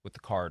 with the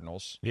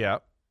Cardinals? Yeah.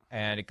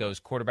 And it goes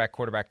quarterback,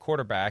 quarterback,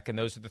 quarterback, and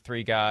those are the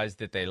 3 guys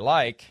that they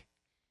like.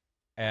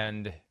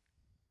 And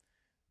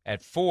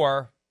at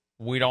 4,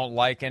 we don't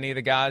like any of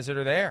the guys that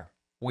are there.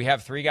 We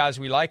have 3 guys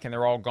we like, and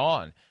they're all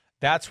gone.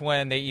 That's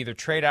when they either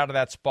trade out of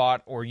that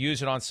spot or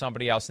use it on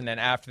somebody else. And then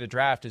after the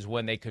draft is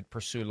when they could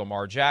pursue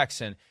Lamar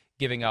Jackson,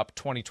 giving up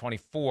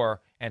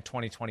 2024 and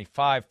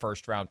 2025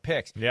 first-round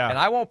picks. Yeah. And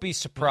I won't be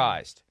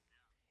surprised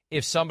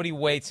if somebody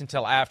waits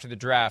until after the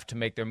draft to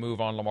make their move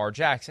on Lamar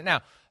Jackson.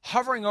 Now,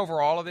 hovering over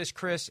all of this,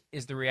 Chris,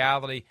 is the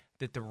reality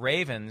that the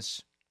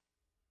Ravens,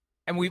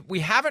 and we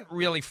haven't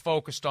really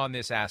focused on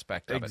this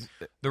aspect of it,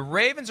 the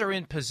Ravens are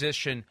in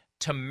position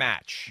to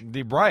match.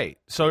 Right.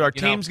 So our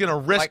team's going to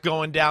risk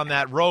going down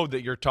that road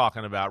that you're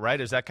talking about, right?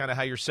 Is that kind of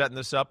how you're setting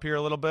this up here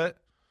a little bit?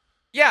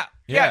 Yeah.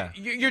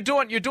 You're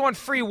doing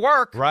free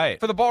work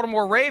for the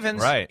Baltimore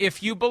Ravens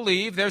if you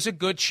believe there's a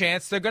good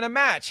chance they're going to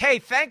match. Hey,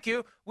 thank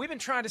you. We've been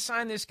trying to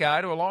sign this guy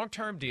to a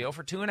long-term deal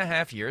for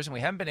 2.5 years, and we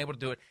haven't been able to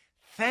do it.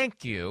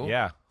 Thank you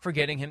for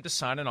getting him to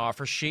sign an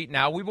offer sheet.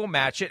 Now we will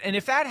match it. And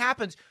if that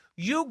happens,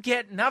 you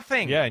get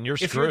nothing. Yeah, and you're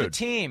screwed. If you're the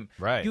team.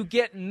 Right. You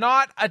get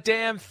not a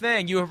damn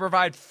thing. You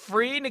provide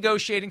free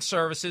negotiating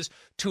services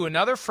to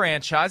another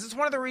franchise. It's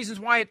one of the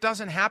reasons why it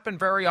doesn't happen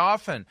very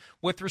often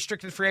with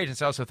restricted free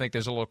agents. I also think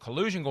there's a little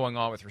collusion going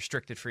on with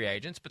restricted free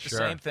agents, but the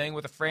same thing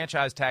with a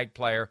franchise tag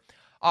player.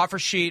 Offer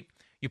sheet,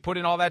 you put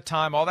in all that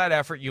time, all that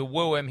effort, you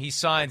woo him, he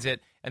signs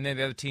it, and then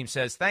the other team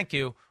says, thank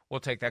you,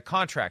 we'll take that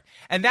contract.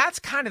 And that's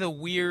kind of the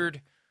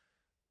weird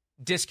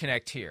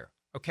disconnect here,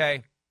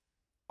 okay?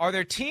 Are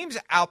there teams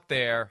out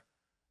there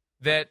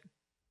that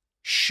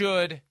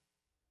should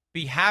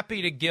be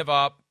happy to give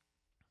up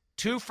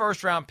 2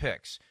 first-round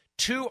picks,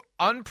 2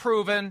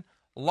 unproven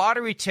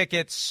lottery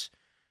tickets?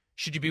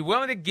 Should you be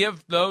willing to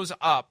give those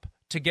up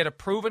to get a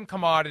proven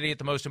commodity at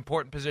the most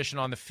important position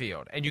on the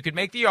field? And you could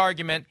make the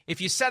argument, if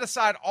you set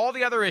aside all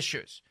the other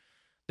issues,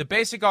 the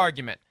basic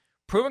argument,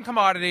 proven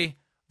commodity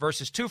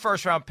versus 2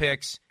 first-round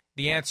picks,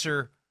 the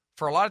answer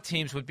for a lot of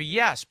teams would be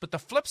yes. But the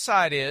flip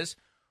side is,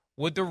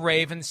 would the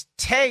Ravens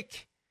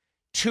take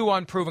 2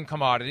 unproven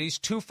commodities,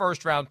 2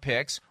 first-round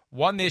picks,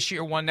 1 this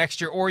year, 1 next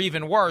year, or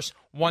even worse,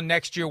 1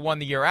 next year, 1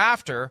 the year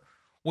after?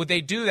 Would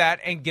they do that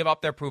and give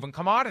up their proven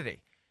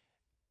commodity?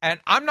 And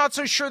I'm not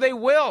so sure they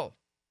will.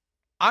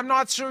 I'm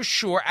not so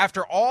sure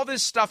after all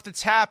this stuff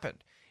that's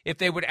happened, if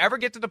they would ever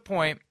get to the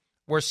point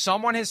where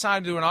someone has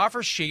signed to an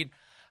offer sheet,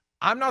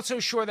 I'm not so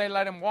sure they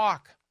let him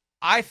walk.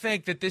 I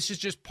think that this is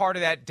just part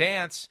of that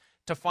dance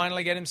to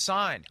finally get him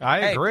signed. I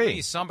agree.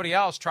 Please, somebody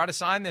else, try to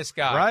sign this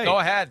guy. Right. Go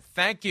ahead.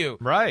 Thank you.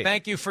 Right.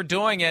 Thank you for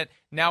doing it.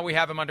 Now we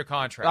have him under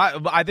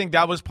contract. I think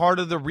that was part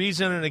of the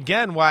reason, and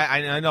again, why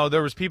I know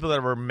there was people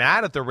that were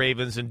mad at the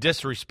Ravens and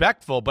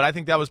disrespectful, but I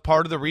think that was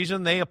part of the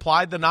reason they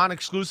applied the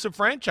non-exclusive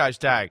franchise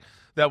tag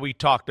that we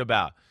talked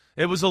about.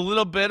 It was a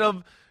little bit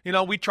of,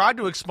 we tried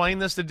to explain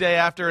this the day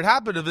after it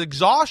happened, of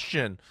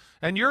exhaustion.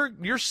 And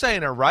you're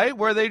saying it right,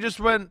 where they just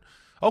went,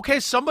 okay,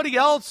 somebody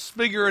else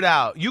figure it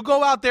out. You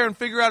go out there and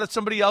figure out if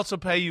somebody else will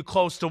pay you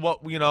close to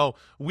what,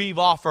 we've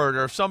offered,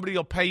 or if somebody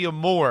will pay you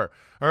more,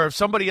 or if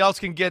somebody else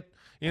can get,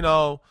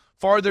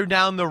 farther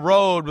down the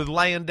road with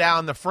laying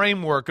down the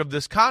framework of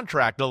this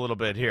contract a little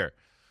bit here.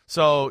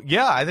 So,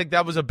 yeah, I think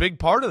that was a big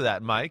part of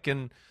that, Mike.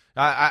 And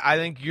I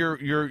think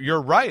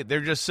you're right.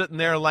 They're just sitting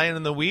there laying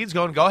in the weeds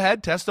going, go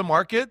ahead, test the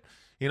market.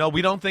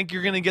 We don't think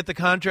you're going to get the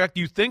contract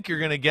you think you're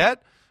going to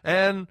get.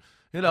 And,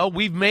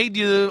 we've made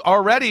you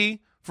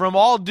already, from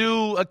all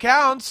due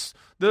accounts,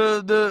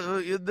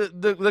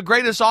 the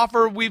greatest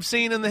offer we've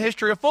seen in the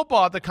history of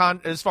football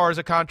as far as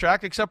a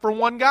contract, except for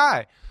one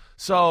guy.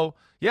 So,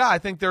 yeah, I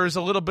think there is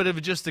a little bit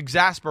of just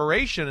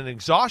exasperation and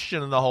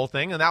exhaustion in the whole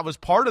thing, and that was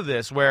part of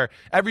this, where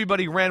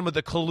everybody ran with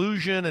the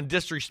collusion and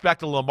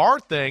disrespect of Lamar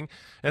thing,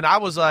 and I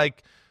was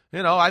like,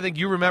 I think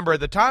you remember at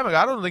the time,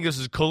 I don't think this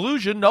is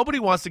collusion. Nobody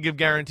wants to give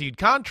guaranteed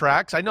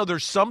contracts. I know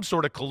there's some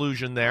sort of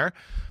collusion there,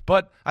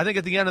 but I think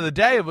at the end of the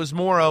day, it was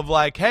more of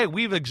like, hey,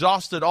 we've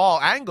exhausted all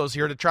angles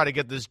here to try to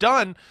get this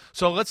done,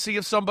 so let's see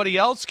if somebody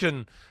else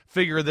can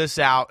figure this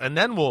out, and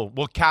then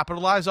we'll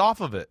capitalize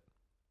off of it.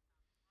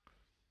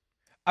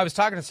 I was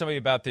talking to somebody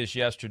about this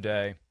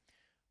yesterday.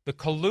 The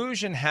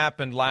collusion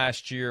happened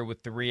last year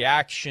with the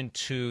reaction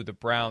to the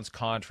Browns'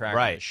 contract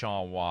with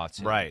Deshaun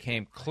Watson. Right. It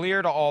became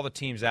clear to all the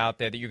teams out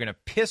there that you're going to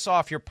piss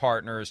off your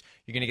partners.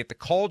 You're going to get the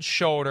cold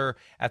shoulder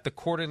at the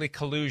quarterly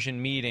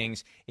collusion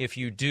meetings if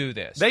you do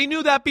this. They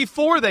knew that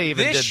before they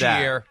even did that. This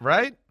year,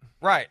 right?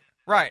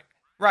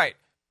 Right.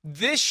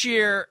 This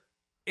year,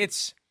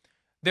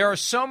 there are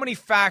so many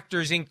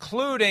factors,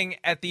 including,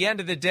 at the end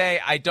of the day,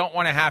 I don't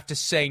want to have to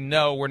say,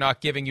 no, we're not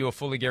giving you a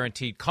fully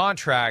guaranteed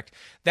contract.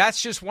 That's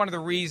just one of the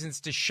reasons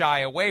to shy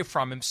away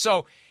from him.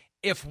 So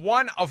if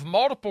one of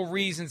multiple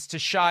reasons to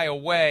shy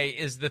away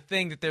is the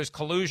thing that there's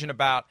collusion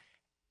about,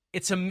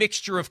 it's a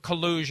mixture of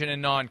collusion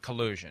and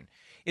non-collusion.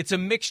 It's a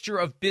mixture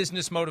of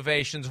business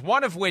motivations,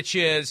 one of which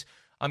is,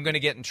 I'm going to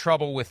get in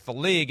trouble with the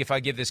league if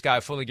I give this guy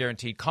a fully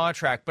guaranteed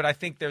contract. But I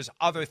think there's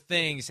other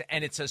things,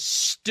 and it's a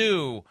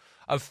stew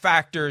of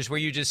factors where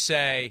you just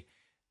say,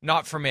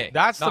 not for me.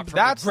 That's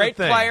great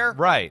the thing. Player.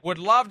 Right. Would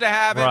love to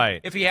have him.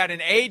 Right. If he had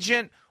an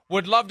agent,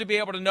 would love to be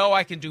able to know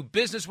I can do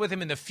business with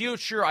him in the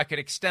future. I could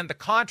extend the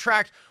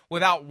contract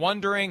without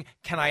wondering,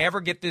 can I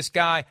ever get this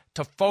guy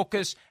to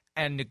focus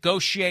and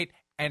negotiate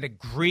and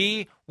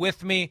agree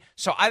with me?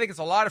 So I think it's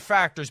a lot of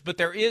factors, but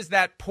there is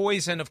that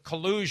poison of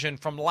collusion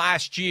from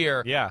last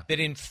year that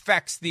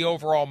infects the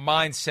overall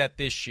mindset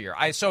this year.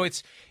 So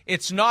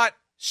it's not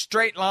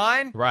straight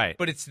line, right?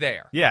 But it's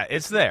there. Yeah,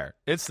 it's there.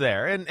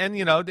 And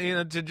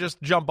to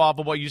just jump off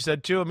of what you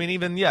said too. I mean,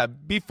 even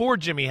before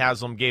Jimmy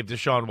Haslam gave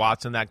Deshaun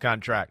Watson that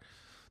contract,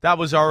 that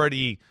was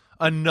already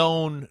a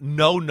known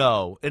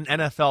no in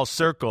NFL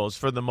circles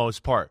for the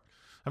most part.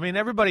 I mean,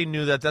 everybody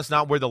knew that that's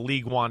not where the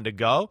league wanted to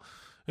go.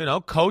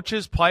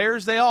 Coaches,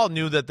 players, they all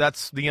knew that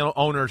the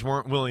owners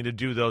weren't willing to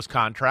do those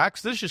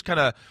contracts. This just kind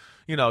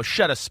of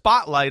shed a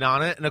spotlight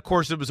on it, and of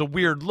course, it was a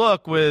weird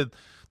look with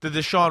the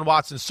Deshaun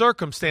Watson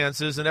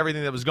circumstances and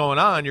everything that was going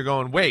on. You're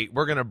going, wait,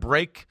 we're going to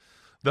break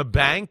the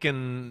bank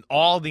and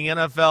all the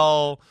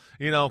NFL,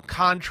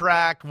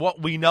 contract,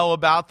 what we know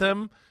about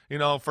them,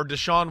 for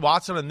Deshaun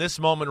Watson in this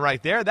moment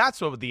right there.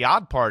 That's what the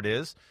odd part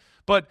is.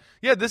 But,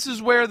 this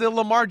is where the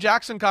Lamar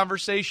Jackson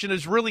conversation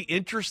is really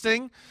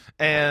interesting,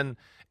 and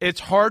it's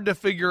hard to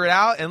figure it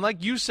out. And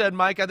like you said,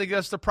 Mike, I think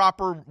that's the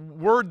proper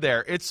word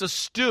there. It's a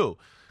stew.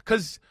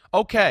 Because,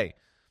 okay,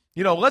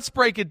 let's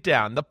break it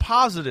down. The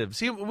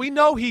positives. We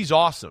know he's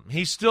awesome.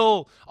 He's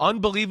still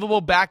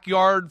unbelievable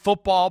backyard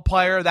football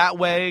player that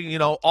way,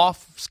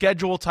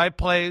 off-schedule type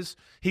plays.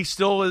 He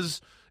still is,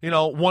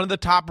 one of the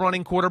top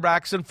running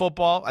quarterbacks in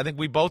football. I think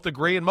we both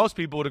agree, and most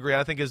people would agree.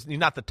 I think he's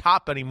not the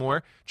top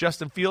anymore.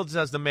 Justin Fields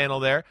has the mantle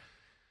there.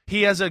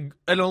 He has an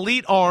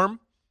elite arm.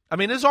 I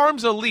mean, his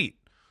arm's elite,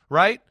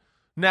 right?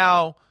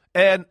 Now,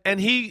 and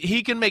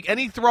he can make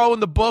any throw in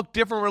the book,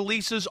 different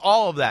releases,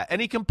 all of that.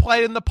 And he can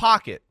play in the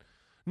pocket.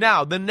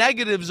 Now, the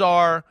negatives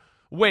are,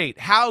 wait,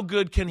 how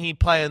good can he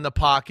play in the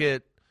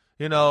pocket?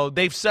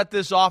 They've set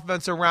this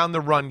offense around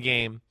the run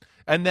game.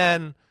 And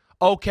then,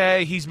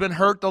 okay, he's been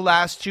hurt the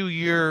last 2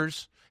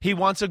 years. He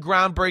wants a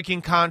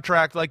groundbreaking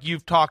contract like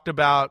you've talked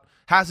about.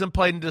 Hasn't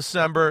played in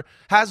December.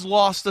 Has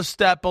lost a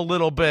step a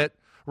little bit,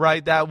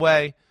 right, that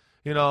way.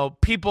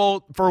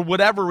 People, for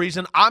whatever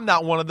reason, I'm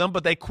not one of them,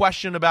 but they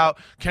question about,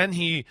 can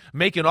he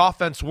make an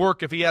offense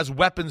work if he has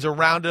weapons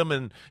around him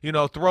and,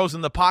 throws in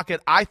the pocket?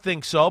 I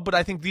think so, but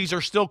I think these are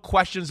still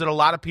questions that a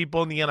lot of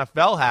people in the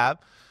NFL have.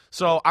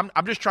 So I'm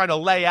just trying to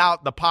lay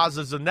out the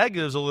positives and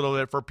negatives a little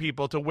bit for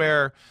people to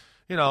where,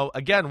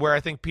 again, where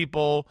I think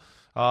people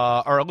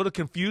are a little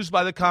confused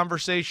by the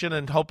conversation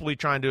and hopefully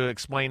trying to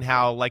explain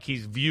how, like,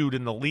 he's viewed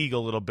in the league a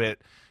little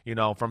bit,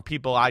 from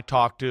people I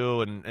talk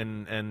to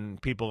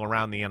and people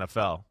around the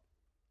NFL.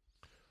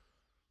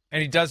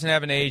 And he doesn't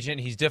have an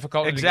agent. He's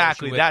difficult to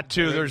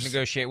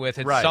negotiate with.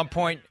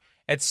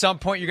 At some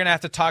point, you're going to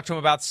have to talk to him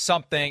about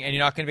something, and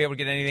you're not going to be able to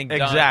get anything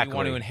done. Exactly. You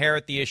want to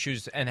inherit the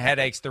issues and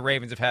headaches the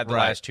Ravens have had the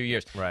last 2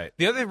 years. Right.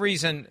 The other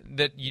reason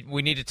that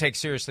we need to take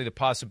seriously the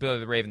possibility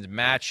of the Ravens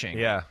matching,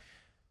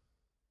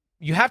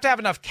 you have to have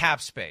enough cap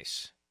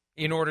space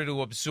in order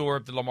to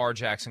absorb the Lamar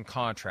Jackson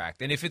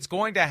contract. And if it's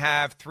going to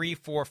have 3,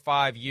 4,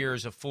 5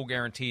 years of full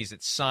guarantees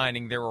at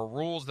signing, there are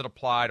rules that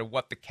apply to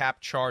what the cap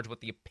charge,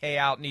 what the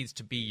payout needs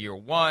to be year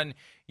 1,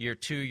 year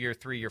 2, year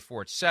 3, year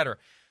 4, etc.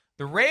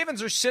 The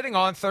Ravens are sitting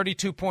on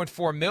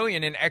 $32.4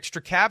 million in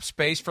extra cap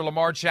space for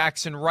Lamar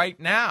Jackson right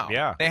now.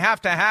 Yeah. They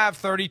have to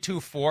have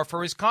 $32.4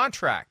 for his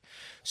contract.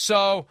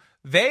 So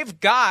they've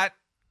got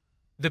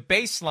the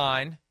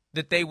baseline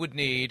that they would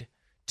need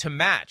to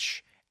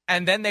match.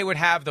 And then they would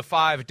have the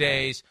 5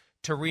 days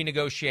to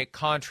renegotiate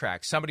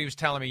contracts. Somebody was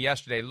telling me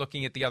yesterday,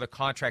 looking at the other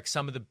contracts,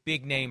 some of the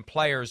big-name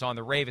players on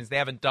the Ravens, they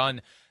haven't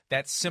done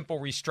that simple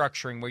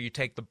restructuring where you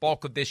take the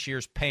bulk of this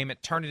year's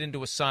payment, turn it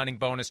into a signing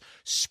bonus,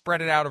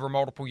 spread it out over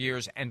multiple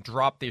years, and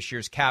drop this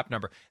year's cap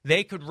number.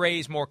 They could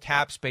raise more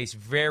cap space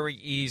very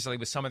easily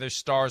with some of their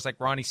stars like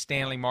Ronnie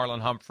Stanley, Marlon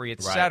Humphrey,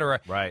 et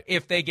cetera,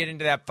 if they get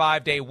into that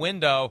 5-day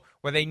window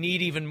where they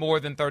need even more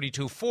than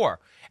 32-4.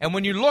 And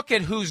when you look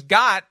at who's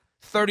got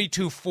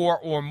 32-4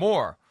 or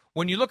more,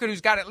 when you look at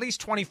who's got at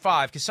least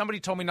 25, because somebody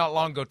told me not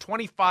long ago,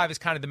 25 is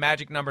kind of the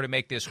magic number to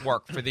make this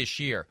work for this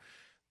year.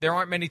 There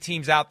aren't many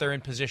teams out there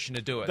in position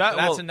to do it.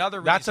 That's another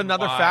reason. That's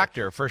another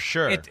factor for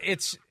sure.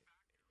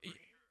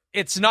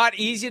 It's not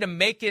easy to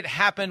make it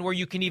happen where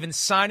you can even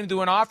sign him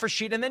to an offer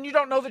sheet, and then you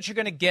don't know that you're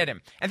going to get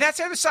him. And that's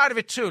the other side of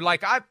it too.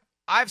 Like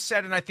I've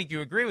said, and I think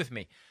you agree with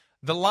me,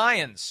 the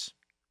Lions,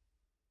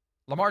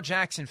 Lamar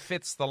Jackson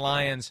fits the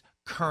Lions'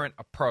 current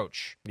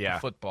approach to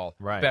football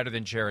better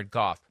than Jared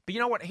Goff. But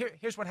you know what?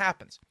 Here's what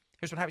happens.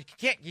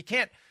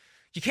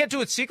 You can't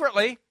do it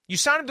secretly. You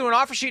sign him to an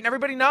offer sheet, and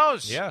everybody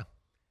knows. Yeah.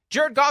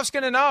 Jared Goff's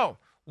going to know.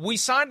 We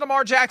signed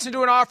Lamar Jackson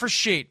to an offer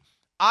sheet,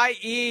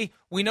 i.e.,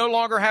 we no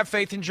longer have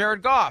faith in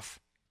Jared Goff.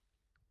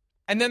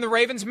 And then the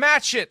Ravens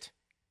match it.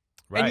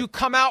 And you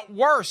come out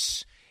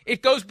worse.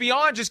 It goes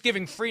beyond just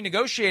giving free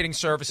negotiating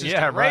services to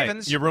the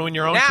Ravens. You ruin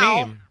your own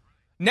team.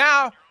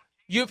 Now,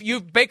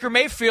 you've Baker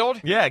Mayfield.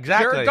 Yeah,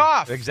 exactly. Jared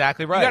Goff.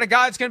 Exactly right. You got a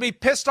guy that's going to be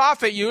pissed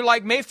off at you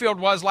like Mayfield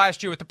was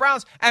last year with the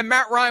Browns and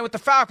Matt Ryan with the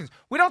Falcons.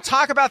 We don't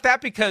talk about that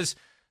because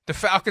the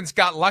Falcons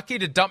got lucky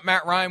to dump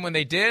Matt Ryan when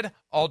they did,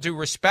 all due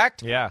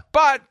respect. Yeah.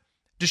 But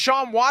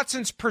Deshaun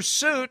Watson's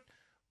pursuit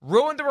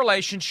ruined the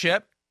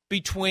relationship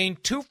between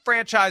two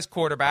franchise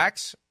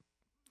quarterbacks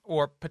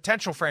or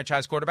potential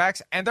franchise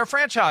quarterbacks and their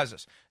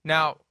franchises.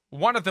 Now,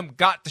 one of them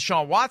got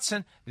Deshaun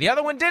Watson. The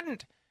other one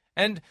didn't.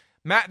 And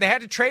they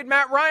had to trade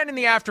Matt Ryan in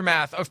the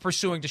aftermath of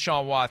pursuing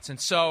Deshaun Watson.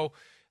 So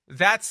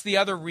that's the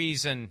other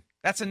reason.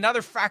 That's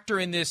another factor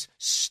in this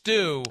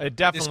stew. It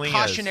definitely this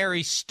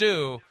cautionary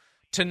stew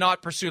to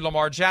not pursue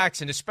Lamar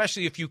Jackson,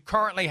 especially if you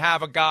currently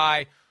have a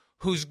guy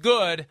who's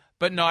good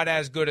but not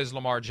as good as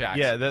Lamar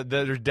Jackson. Yeah,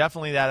 there's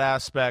definitely that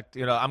aspect.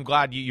 You know, I'm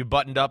glad you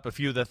buttoned up a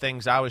few of the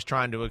things I was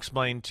trying to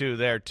explain too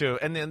there too.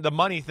 And then the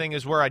money thing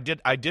is where I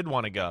did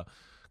want to go,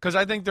 because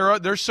I think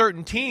there's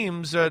certain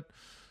teams that,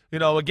 you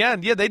know,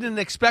 again, they didn't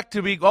expect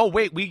to be. Oh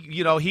wait,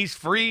 he's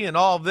free and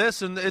all of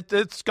this, and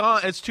it's gone.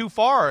 It's too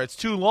far. It's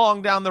too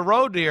long down the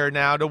road here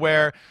now to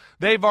where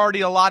they've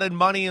already allotted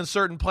money in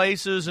certain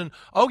places, and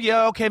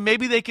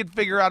maybe they could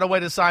figure out a way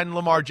to sign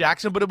Lamar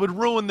Jackson, but it would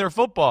ruin their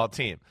football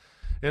team.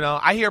 You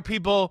know, I hear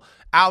people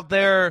out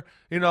there,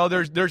 you know,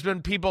 there's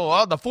been people,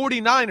 the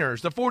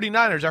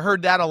 49ers. I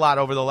heard that a lot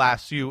over the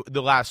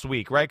last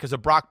week, right? Because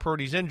of Brock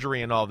Purdy's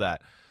injury and all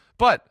that.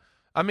 But,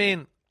 I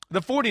mean,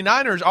 the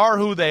 49ers are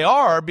who they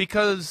are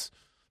because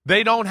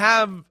they don't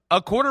have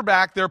a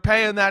quarterback they're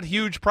paying that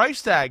huge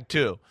price tag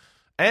to.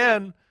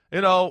 And,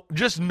 you know,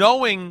 just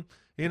knowing,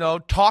 you know,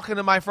 talking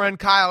to my friend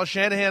Kyle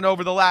Shanahan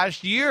over the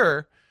last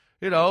year,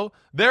 you know,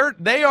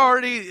 they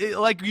already,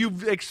 like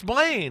you've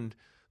explained,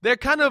 they're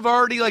kind of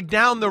already like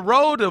down the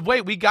road of,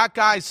 wait, we got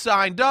guys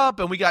signed up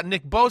and we got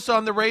Nick Bosa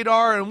on the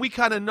radar and we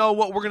kind of know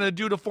what we're going to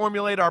do to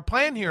formulate our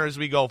plan here as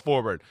we go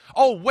forward.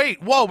 Oh,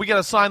 wait, we got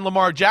to sign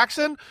Lamar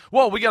Jackson?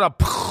 Whoa, we got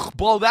to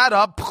blow that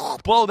up,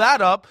 blow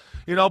that up,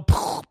 and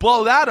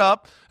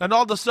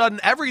all of a sudden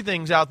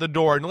everything's out the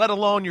door, and let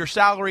alone your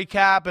salary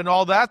cap and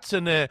all that's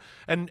in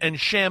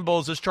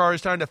shambles as far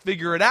as trying to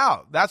figure it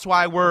out. That's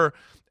why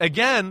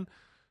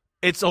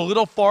it's a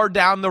little far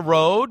down the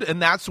road,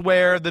 and that's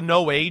where the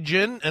no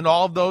agent and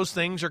all of those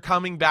things are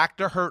coming back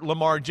to hurt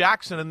Lamar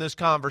Jackson in this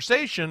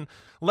conversation,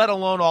 let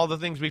alone all the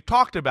things we've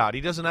talked about.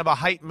 He doesn't have a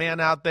hype man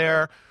out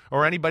there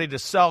or anybody to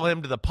sell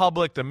him to the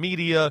public, the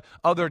media,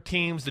 other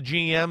teams, the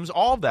GMs,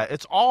 all of that.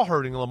 It's all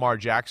hurting Lamar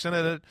Jackson,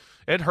 and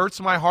it hurts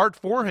my heart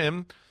for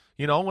him,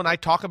 you know, when I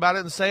talk about it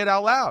and say it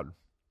out loud.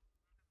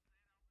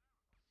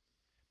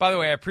 By the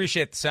way, I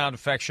appreciate the sound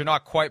effects. You're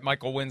not quite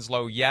Michael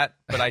Winslow yet,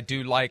 but I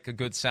do like a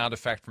good sound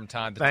effect from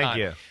time to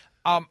time.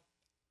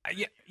 Thank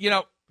you. You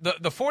know,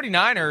 the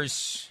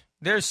 49ers,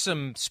 there's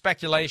some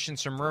speculation,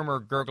 some rumor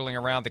gurgling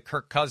around that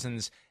Kirk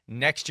Cousins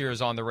next year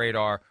is on the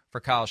radar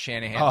for Kyle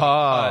Shanahan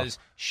because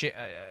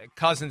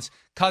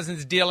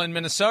Cousins' deal in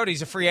Minnesota,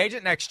 he's a free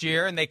agent next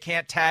year, and they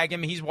can't tag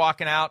him. He's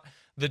walking out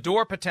the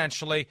door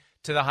potentially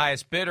to the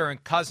highest bidder,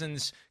 and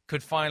Cousins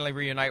could finally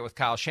reunite with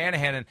Kyle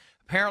Shanahan. And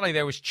apparently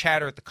there was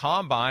chatter at the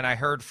Combine. I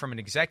heard from an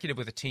executive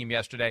with the team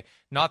yesterday,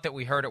 not that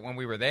we heard it when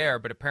we were there,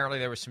 but apparently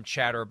there was some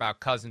chatter about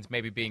Cousins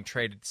maybe being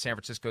traded to San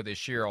Francisco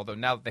this year, although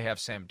now that they have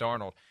Sam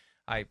Darnold,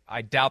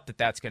 I doubt that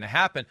that's going to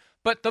happen.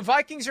 But the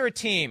Vikings are a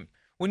team.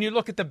 When you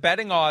look at the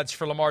betting odds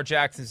for Lamar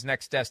Jackson's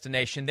next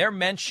destination, they're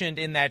mentioned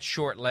in that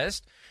short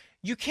list.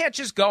 You can't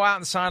just go out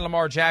and sign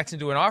Lamar Jackson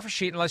to an offer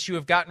sheet unless you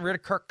have gotten rid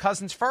of Kirk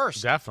Cousins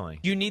first. Definitely.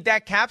 You need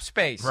that cap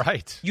space.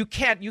 Right. You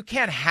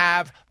can't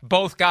have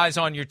both guys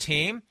on your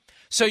team.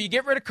 So you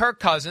get rid of Kirk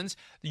Cousins,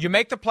 you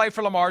make the play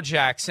for Lamar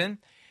Jackson,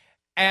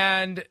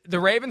 and the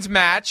Ravens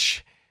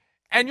match,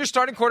 and your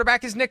starting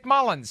quarterback is Nick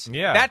Mullins.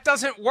 Yeah. That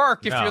doesn't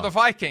work if you're the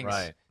Vikings.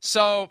 Right.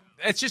 So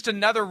it's just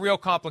another real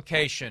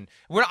complication.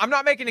 I'm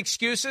not making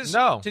excuses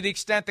to the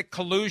extent that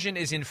collusion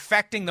is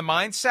infecting the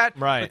mindset,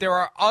 right. But there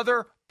are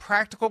other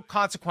practical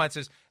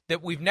consequences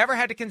that we've never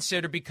had to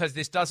consider because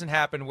this doesn't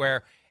happen,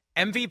 where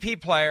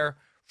MVP player,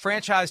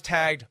 franchise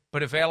tagged,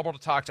 but available to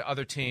talk to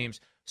other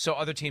teams, so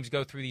other teams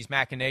go through these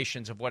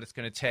machinations of what it's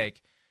going to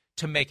take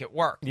to make it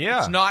work. Yeah.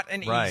 It's not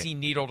an easy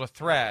needle to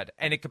thread,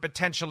 and it could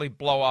potentially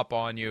blow up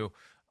on you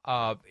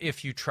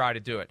if you try to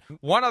do it.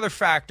 One other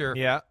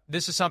factor,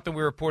 this is something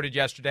we reported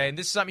yesterday, and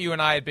this is something you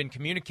and I had been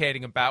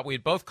communicating about. We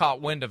had both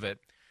caught wind of it.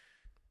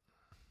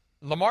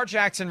 Lamar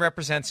Jackson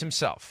represents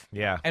himself.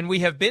 Yeah. And we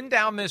have been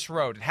down this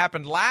road. It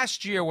happened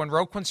last year when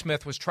Roquan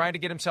Smith was trying to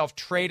get himself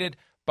traded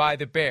by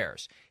the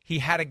Bears. He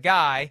had a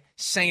guy,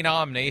 St.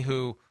 Omni,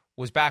 who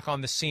was back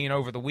on the scene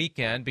over the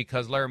weekend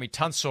because Laramie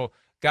Tunsil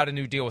got a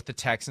new deal with the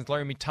Texans.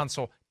 Laramie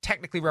Tunsil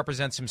technically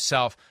represents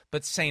himself,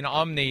 but St.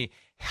 Omni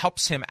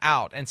helps him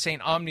out. And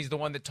St. Omni's the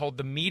one that told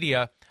the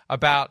media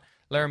about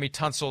Laramie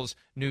Tunsil's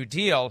new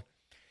deal.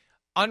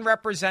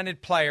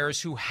 Unrepresented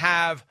players who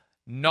have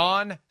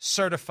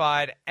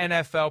non-certified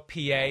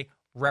NFLPA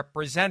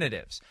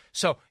representatives.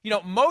 So,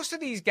 most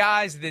of these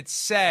guys that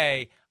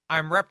say,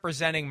 I'm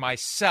representing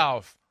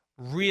myself,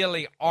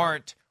 really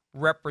aren't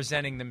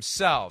representing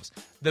themselves.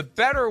 The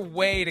better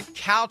way to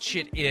couch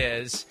it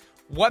is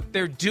what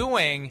they're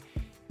doing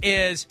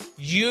is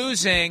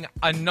using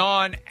a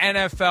non-NFLPA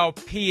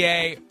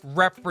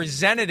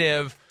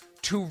representative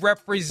to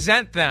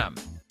represent them.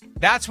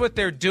 That's what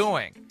they're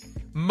doing.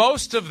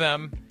 Most of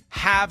them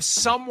have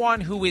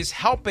someone who is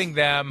helping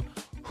them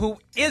who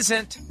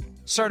isn't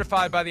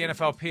certified by the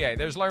NFLPA.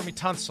 There's Laramie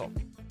Tunsil.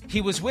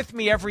 He was with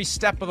me every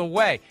step of the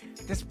way.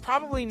 That's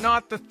probably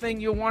not the thing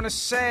you want to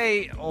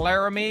say,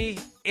 Laramie.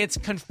 It's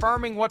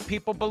confirming what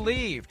people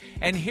believe.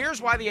 And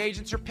here's why the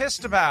agents are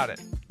pissed about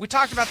it. We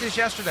talked about this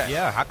yesterday.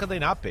 Yeah, how could they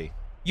not be?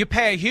 You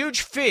pay a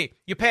huge fee.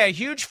 You pay a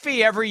huge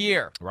fee every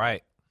year.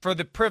 Right. For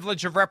the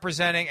privilege of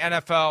representing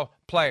NFL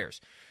players.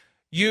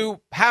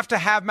 You have to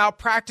have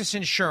malpractice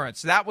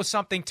insurance. That was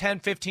something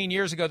 10, 15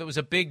 years ago that was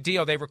a big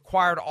deal. They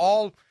required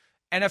all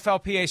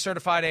NFLPA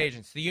certified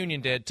agents, the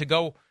union did, to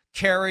go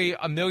carry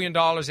 $1 million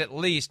at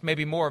least,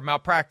 maybe more, of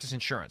malpractice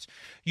insurance.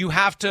 You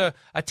have to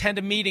attend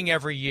a meeting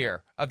every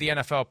year of the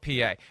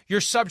NFLPA.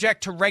 You're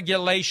subject to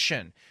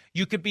regulation.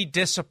 You could be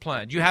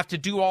disciplined. You have to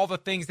do all the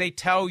things they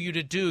tell you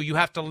to do. You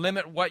have to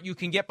limit what you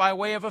can get by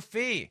way of a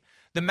fee.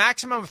 The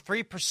maximum of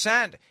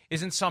 3%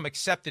 isn't some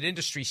accepted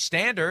industry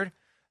standard.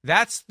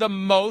 That's the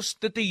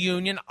most that the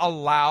union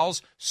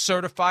allows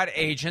certified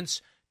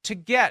agents to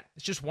get.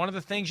 It's just one of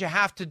the things you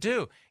have to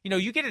do.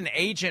 You get an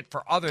agent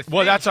for other things.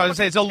 Well, that's what I was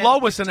saying. It's the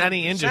lowest in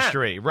any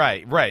industry.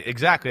 Right,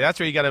 exactly. That's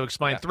where you got to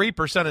explain.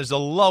 3% is the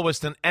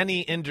lowest in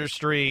any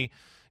industry,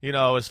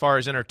 as far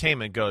as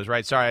entertainment goes,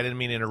 right? Sorry, I didn't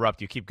mean to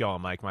interrupt you. Keep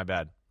going, Mike. My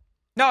bad.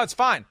 No, it's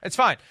fine. It's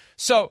fine.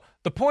 So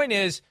the point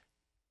is,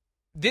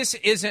 this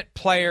isn't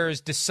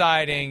players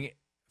deciding,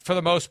 for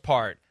the most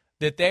part,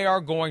 that they are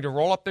going to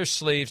roll up their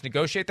sleeves,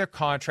 negotiate their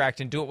contract,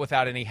 and do it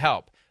without any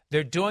help.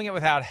 They're doing it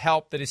without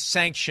help that is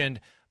sanctioned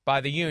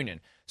by the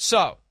union.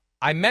 So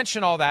I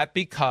mention all that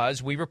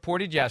because we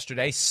reported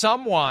yesterday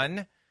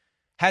someone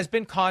has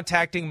been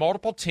contacting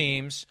multiple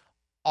teams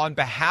on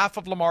behalf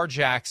of Lamar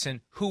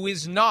Jackson who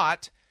is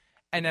not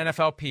an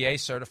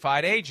NFLPA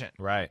certified agent.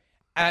 Right.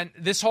 And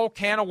this whole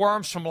can of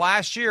worms from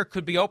last year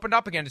could be opened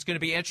up again. It's going to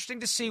be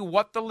interesting to see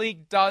what the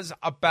league does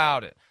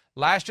about it.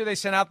 Last year they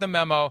sent out the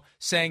memo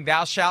saying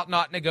thou shalt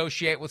not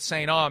negotiate with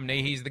St.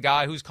 Omni. He's the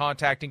guy who's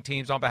contacting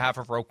teams on behalf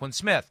of Roquan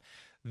Smith.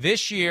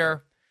 This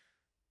year,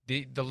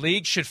 the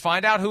league should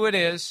find out who it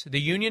is. The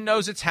union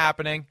knows it's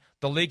happening.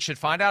 The league should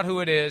find out who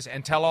it is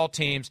and tell all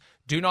teams,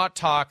 do not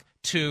talk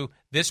to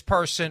this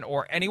person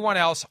or anyone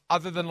else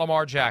other than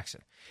Lamar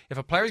Jackson. If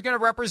a player is going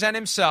to represent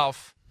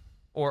himself,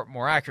 or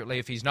more accurately,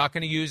 if he's not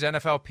going to use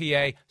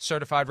NFLPA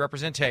certified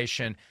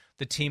representation,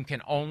 the team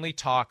can only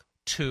talk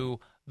to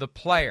the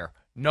player.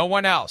 No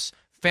one else.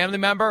 Family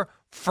member,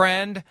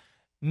 friend,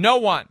 no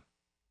one.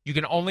 You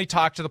can only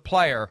talk to the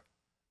player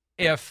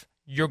if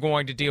you're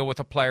going to deal with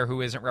a player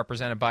who isn't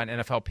represented by an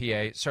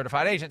NFLPA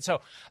certified agent.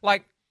 So,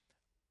 like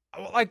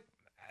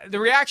the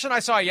reaction I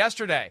saw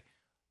yesterday,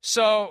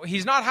 so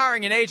he's not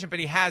hiring an agent, but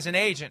he has an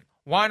agent.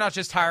 Why not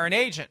just hire an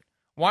agent?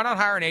 Why not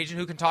hire an agent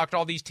who can talk to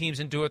all these teams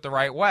and do it the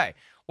right way?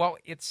 Well,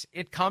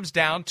 it comes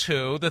down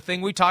to the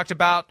thing we talked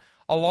about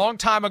a long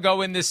time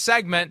ago in this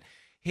segment.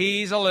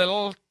 He's a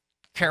little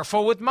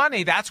careful with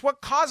money. That's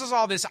what causes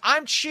all this.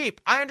 I'm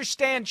cheap. I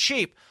understand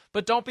cheap,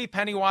 but don't be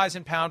penny wise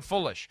and pound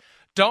foolish.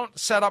 Don't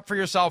set up for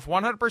yourself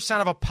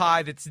 100% of a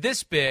pie that's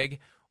this big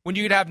when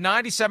you could have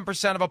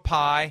 97% of a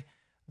pie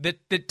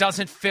that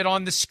doesn't fit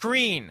on the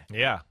screen.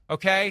 Yeah.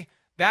 Okay?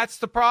 That's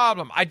the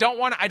problem. I don't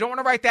want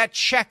to write that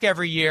check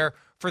every year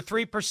for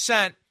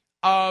 3%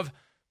 of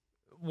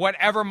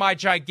whatever my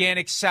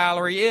gigantic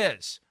salary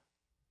is.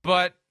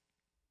 But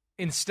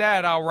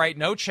instead, I'll write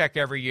no check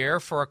every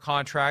year for a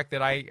contract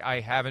that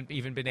I haven't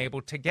even been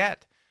able to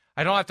get.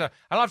 I don't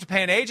have to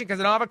pay an agent because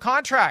I don't have a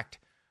contract.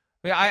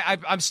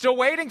 I'm still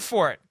waiting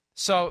for it.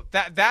 So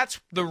that's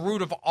the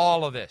root of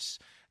all of this.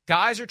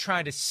 Guys are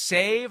trying to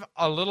save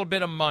a little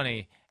bit of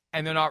money,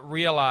 and they're not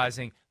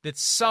realizing that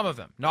some of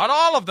them, not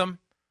all of them,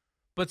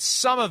 but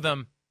some of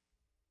them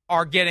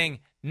are getting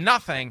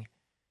nothing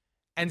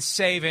and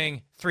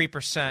saving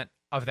 3%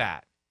 of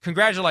that.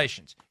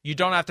 Congratulations. You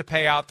don't have to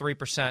pay out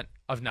 3%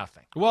 of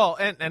nothing. Well,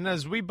 and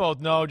as we both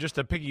know, just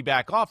to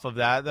piggyback off of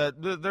that,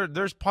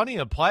 there's plenty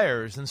of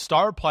players and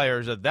star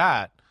players at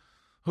that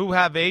who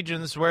have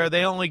agents where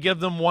they only give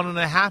them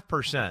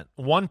 1.5%,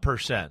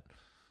 1%.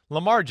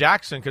 Lamar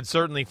Jackson could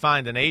certainly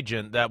find an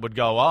agent that would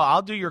go, well,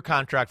 I'll do your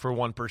contract for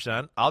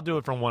 1%. I'll do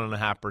it for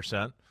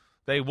 1.5%.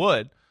 They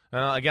would.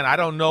 Again, I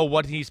don't know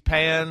what he's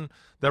paying,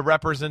 the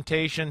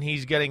representation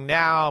he's getting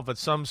now, if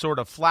it's some sort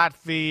of flat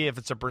fee, if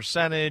it's a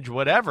percentage,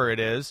 whatever it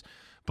is.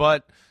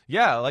 But,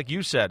 yeah, like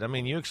you said, I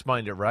mean, you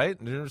explained it right.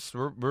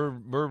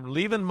 We're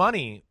leaving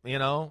money,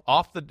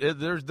 off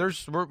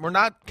the we're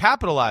not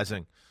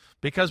capitalizing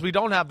because we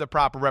don't have the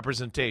proper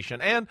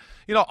representation. And,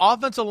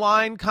 offensive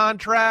line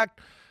contract,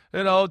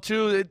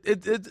 too,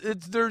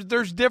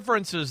 there's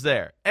differences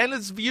there. And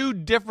it's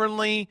viewed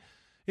differently,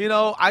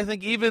 I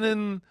think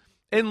even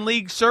in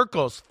league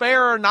circles,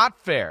 fair or not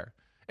fair.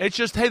 It's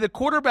just, hey, the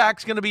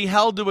quarterback's going to be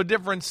held to a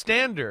different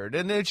standard.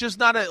 And it's just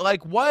not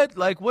what?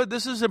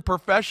 This isn't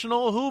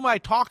professional. Who am I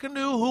talking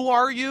to? Who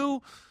are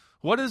you?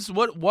 What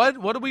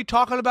are we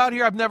talking about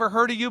here? I've never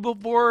heard of you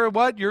before.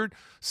 What? You're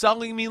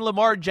selling me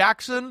Lamar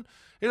Jackson?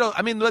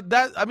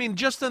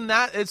 Just in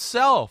that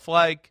itself,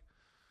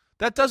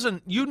 that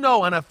doesn't,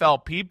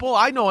 NFL people.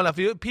 I know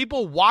NFL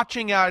people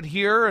watching out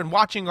here and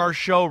watching our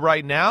show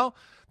right now.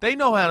 They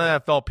know how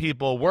NFL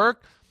people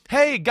work.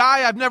 Hey,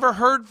 guy I've never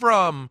heard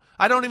from.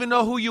 I don't even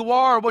know who you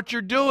are, what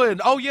you're doing.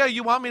 Oh, yeah,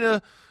 you want me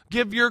to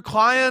give your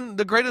client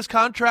the greatest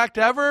contract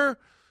ever?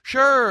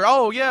 Sure.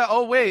 Oh, yeah.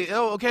 Oh, wait.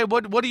 Oh, okay.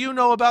 What do you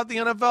know about the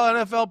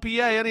NFL,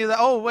 NFLPA, any of that?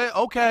 Oh, wait.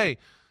 Okay.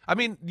 I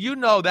mean,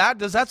 that.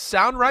 Does that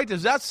sound right?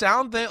 Does that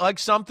sound like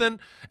something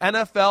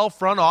NFL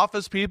front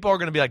office people are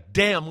going to be like,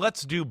 damn,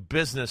 let's do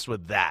business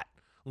with that.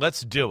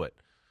 Let's do it.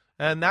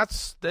 And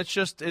that's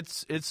just,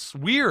 it's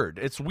weird.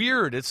 It's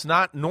weird. It's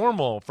not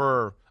normal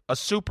for a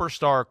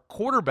superstar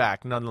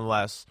quarterback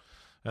nonetheless,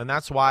 and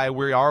that's why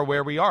we are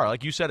where we are.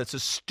 Like you said, it's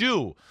a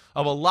stew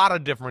of a lot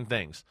of different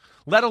things,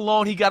 let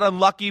alone he got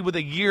unlucky with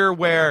a year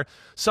where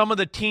some of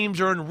the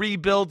teams are in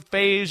rebuild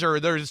phase or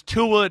there's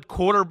Tua at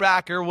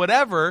quarterback or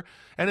whatever,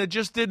 and it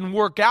just didn't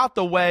work out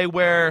the way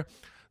where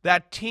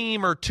that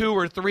team or two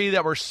or three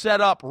that were set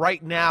up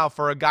right now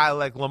for a guy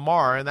like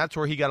Lamar, and that's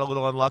where he got a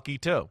little unlucky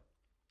too.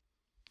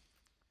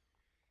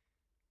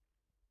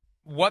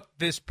 What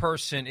this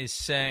person is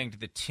saying to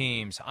the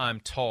teams, I'm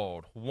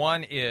told,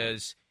 one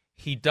is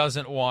he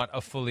doesn't want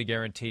a fully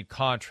guaranteed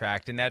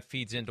contract, and that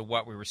feeds into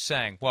what we were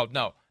saying. Well,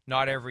 no,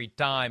 not every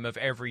dime of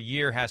every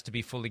year has to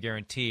be fully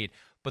guaranteed,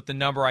 but the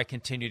number I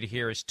continue to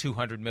hear is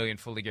 $200 million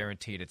fully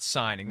guaranteed at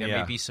signing. There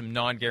may be some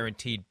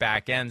non-guaranteed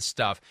back-end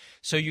stuff.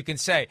 So you can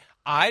say,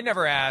 I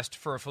never asked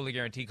for a fully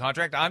guaranteed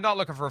contract. I'm not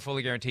looking for a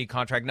fully guaranteed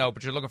contract. No,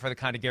 but you're looking for the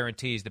kind of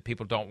guarantees that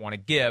people don't want to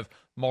give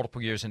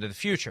multiple years into the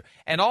future.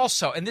 And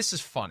also, and this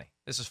is funny.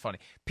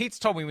 Pete's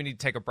told me we need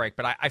to take a break,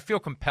 but I feel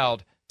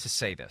compelled to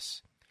say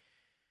this.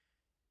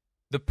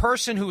 The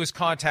person who is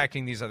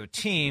contacting these other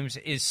teams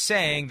is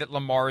saying that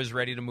Lamar is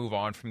ready to move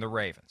on from the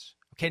Ravens.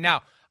 Okay,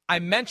 now, I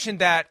mentioned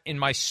that in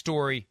my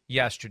story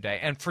yesterday,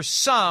 and for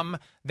some,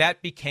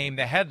 that became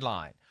the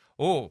headline.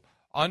 Oh,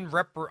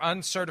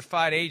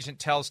 uncertified agent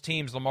tells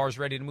teams Lamar's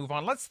ready to move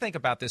on. Let's think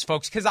about this,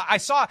 folks, because I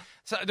saw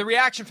the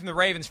reaction from the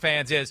Ravens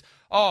fans is,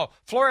 oh,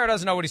 Florio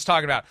doesn't know what he's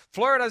talking about.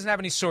 Florio doesn't have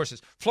any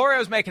sources.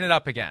 Florio's making it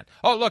up again.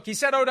 Oh, look, he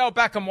said Odell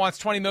Beckham wants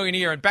 $20 million a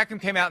year, and Beckham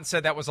came out and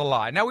said that was a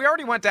lie. Now, we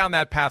already went down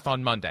that path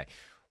on Monday.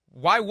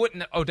 Why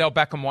wouldn't Odell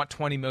Beckham want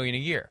 $20 million a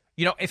year?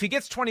 If he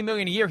gets $20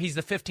 million a year, he's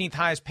the 15th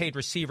highest paid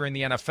receiver in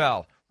the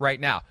NFL right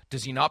now.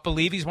 Does he not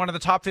believe he's one of the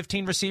top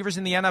 15 receivers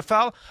in the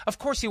NFL? Of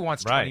course he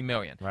wants $20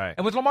 million. Right.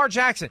 And with Lamar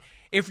Jackson,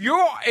 if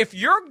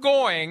you're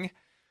going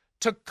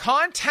to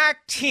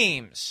contact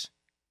teams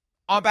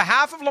on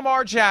behalf of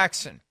Lamar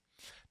Jackson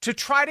to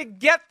try to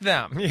get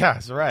them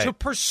to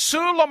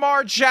pursue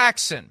Lamar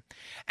Jackson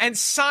and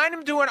sign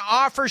him to an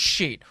offer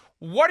sheet,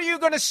 what are you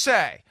going to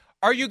say?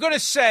 Are you going to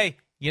say,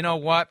 you know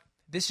what?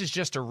 This is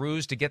just a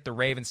ruse to get the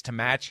Ravens to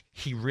match.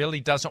 He really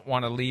doesn't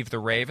want to leave the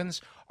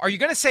Ravens. Are you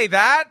going to say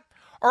that?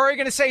 Or are you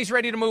going to say he's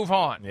ready to move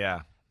on?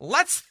 Yeah.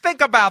 Let's think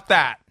about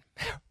that.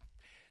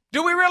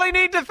 Do we really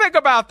need to think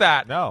about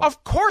that? No.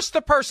 Of course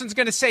the person's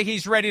going to say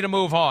he's ready to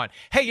move on.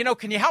 Hey,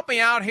 can you help me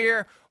out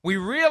here? We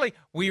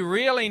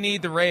really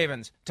need the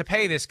Ravens to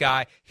pay this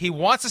guy. He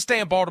wants to stay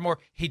in Baltimore.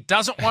 He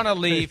doesn't want to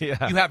leave. You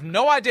have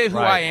no idea who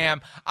I am.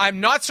 I'm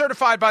not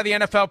certified by the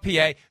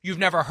NFLPA. You've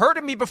never heard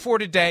of me before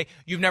today.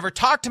 You've never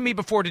talked to me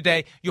before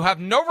today. You have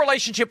no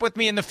relationship with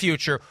me in the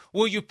future.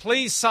 Will you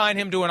please sign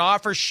him to an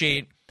offer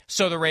sheet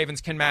so the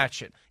Ravens can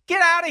match it?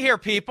 Get out of here,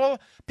 people.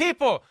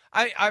 People,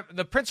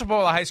 the principal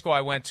of the high school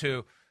I went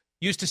to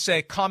used to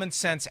say common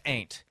sense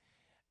ain't.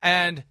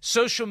 And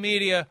social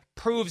media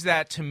proves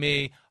that to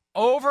me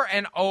over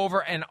and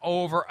over and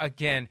over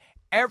again.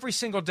 every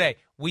single day.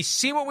 We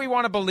see what we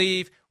want to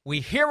believe. We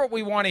hear what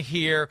we want to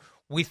hear.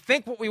 We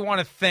think what we want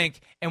to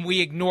think, and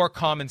we ignore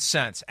common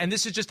sense. And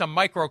this is just a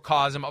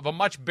microcosm of a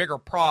much bigger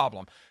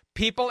problem.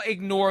 People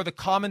ignore the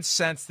common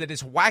sense that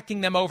is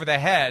whacking them over the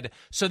head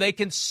so they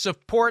can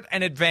support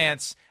and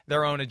advance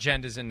their own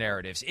agendas and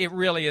narratives. It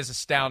really is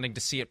astounding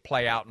to see it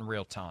play out in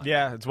real time.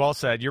 Yeah, it's well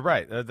said. You're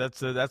right.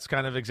 That's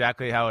kind of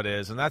exactly how it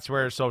is. And that's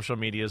where social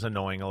media is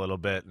annoying a little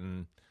bit.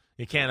 And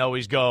you can't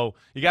always go.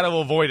 You got to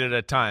avoid it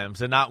at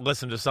times and not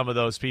listen to some of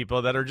those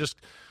people that are just,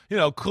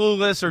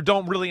 clueless or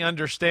don't really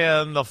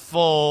understand the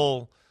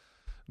full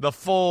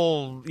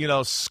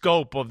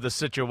scope of the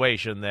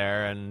situation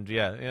there. And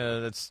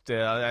that's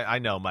I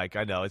know, Mike.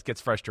 I know it gets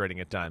frustrating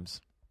at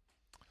times.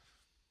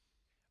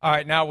 All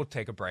right, now we'll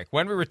take a break.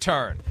 When we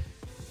return,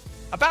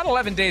 about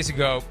 11 days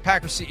ago,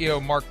 Packers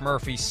CEO Mark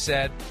Murphy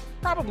said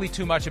probably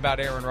too much about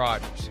Aaron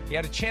Rodgers. He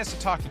had a chance to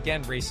talk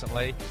again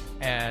recently,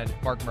 and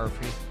Mark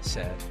Murphy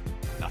said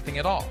nothing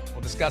at all.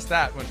 We'll discuss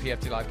that when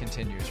PFT Live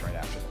continues right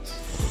after this.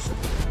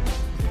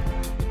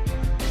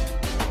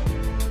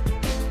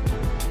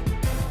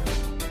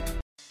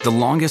 The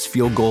longest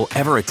field goal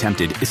ever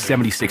attempted is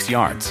 76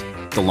 yards.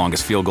 The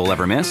longest field goal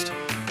ever missed?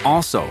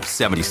 Also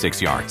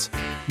 76 yards.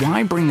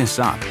 Why bring this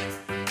up?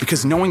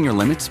 Because knowing your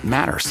limits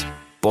matters,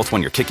 both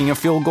when you're kicking a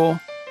field goal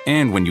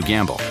and when you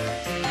gamble.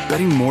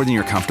 Betting more than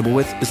you're comfortable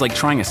with is like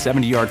trying a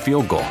 70-yard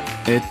field goal.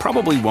 It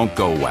probably won't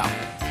go well.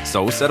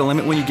 So set a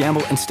limit when you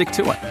gamble and stick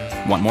to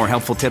it. Want more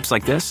helpful tips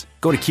like this?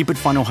 Go to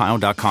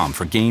keepitfunohio.com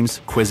for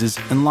games, quizzes,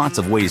 and lots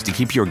of ways to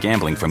keep your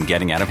gambling from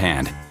getting out of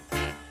hand.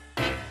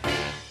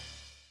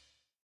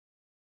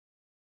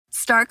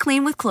 Start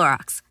clean with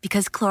Clorox,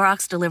 because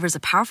Clorox delivers a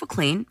powerful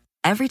clean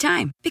every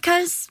time.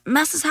 Because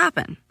messes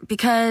happen.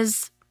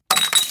 Because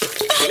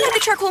the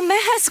charcoal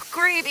mask.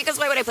 Great, because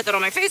why would I put that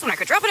on my face when I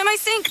could drop it in my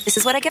sink? This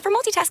is what I get for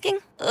multitasking.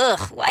 Ugh,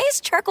 why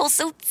is charcoal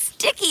so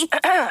sticky?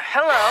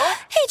 Hello?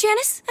 Hey,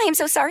 Janice. I am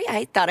so sorry.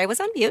 I thought I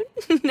was on mute.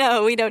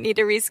 No, we don't need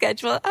to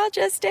reschedule. I'll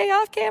just stay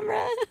off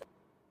camera.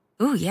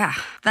 Ooh, yeah,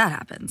 that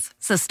happens.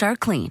 So start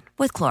clean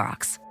with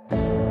Clorox.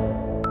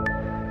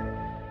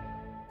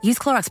 Use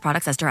Clorox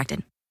products as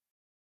directed.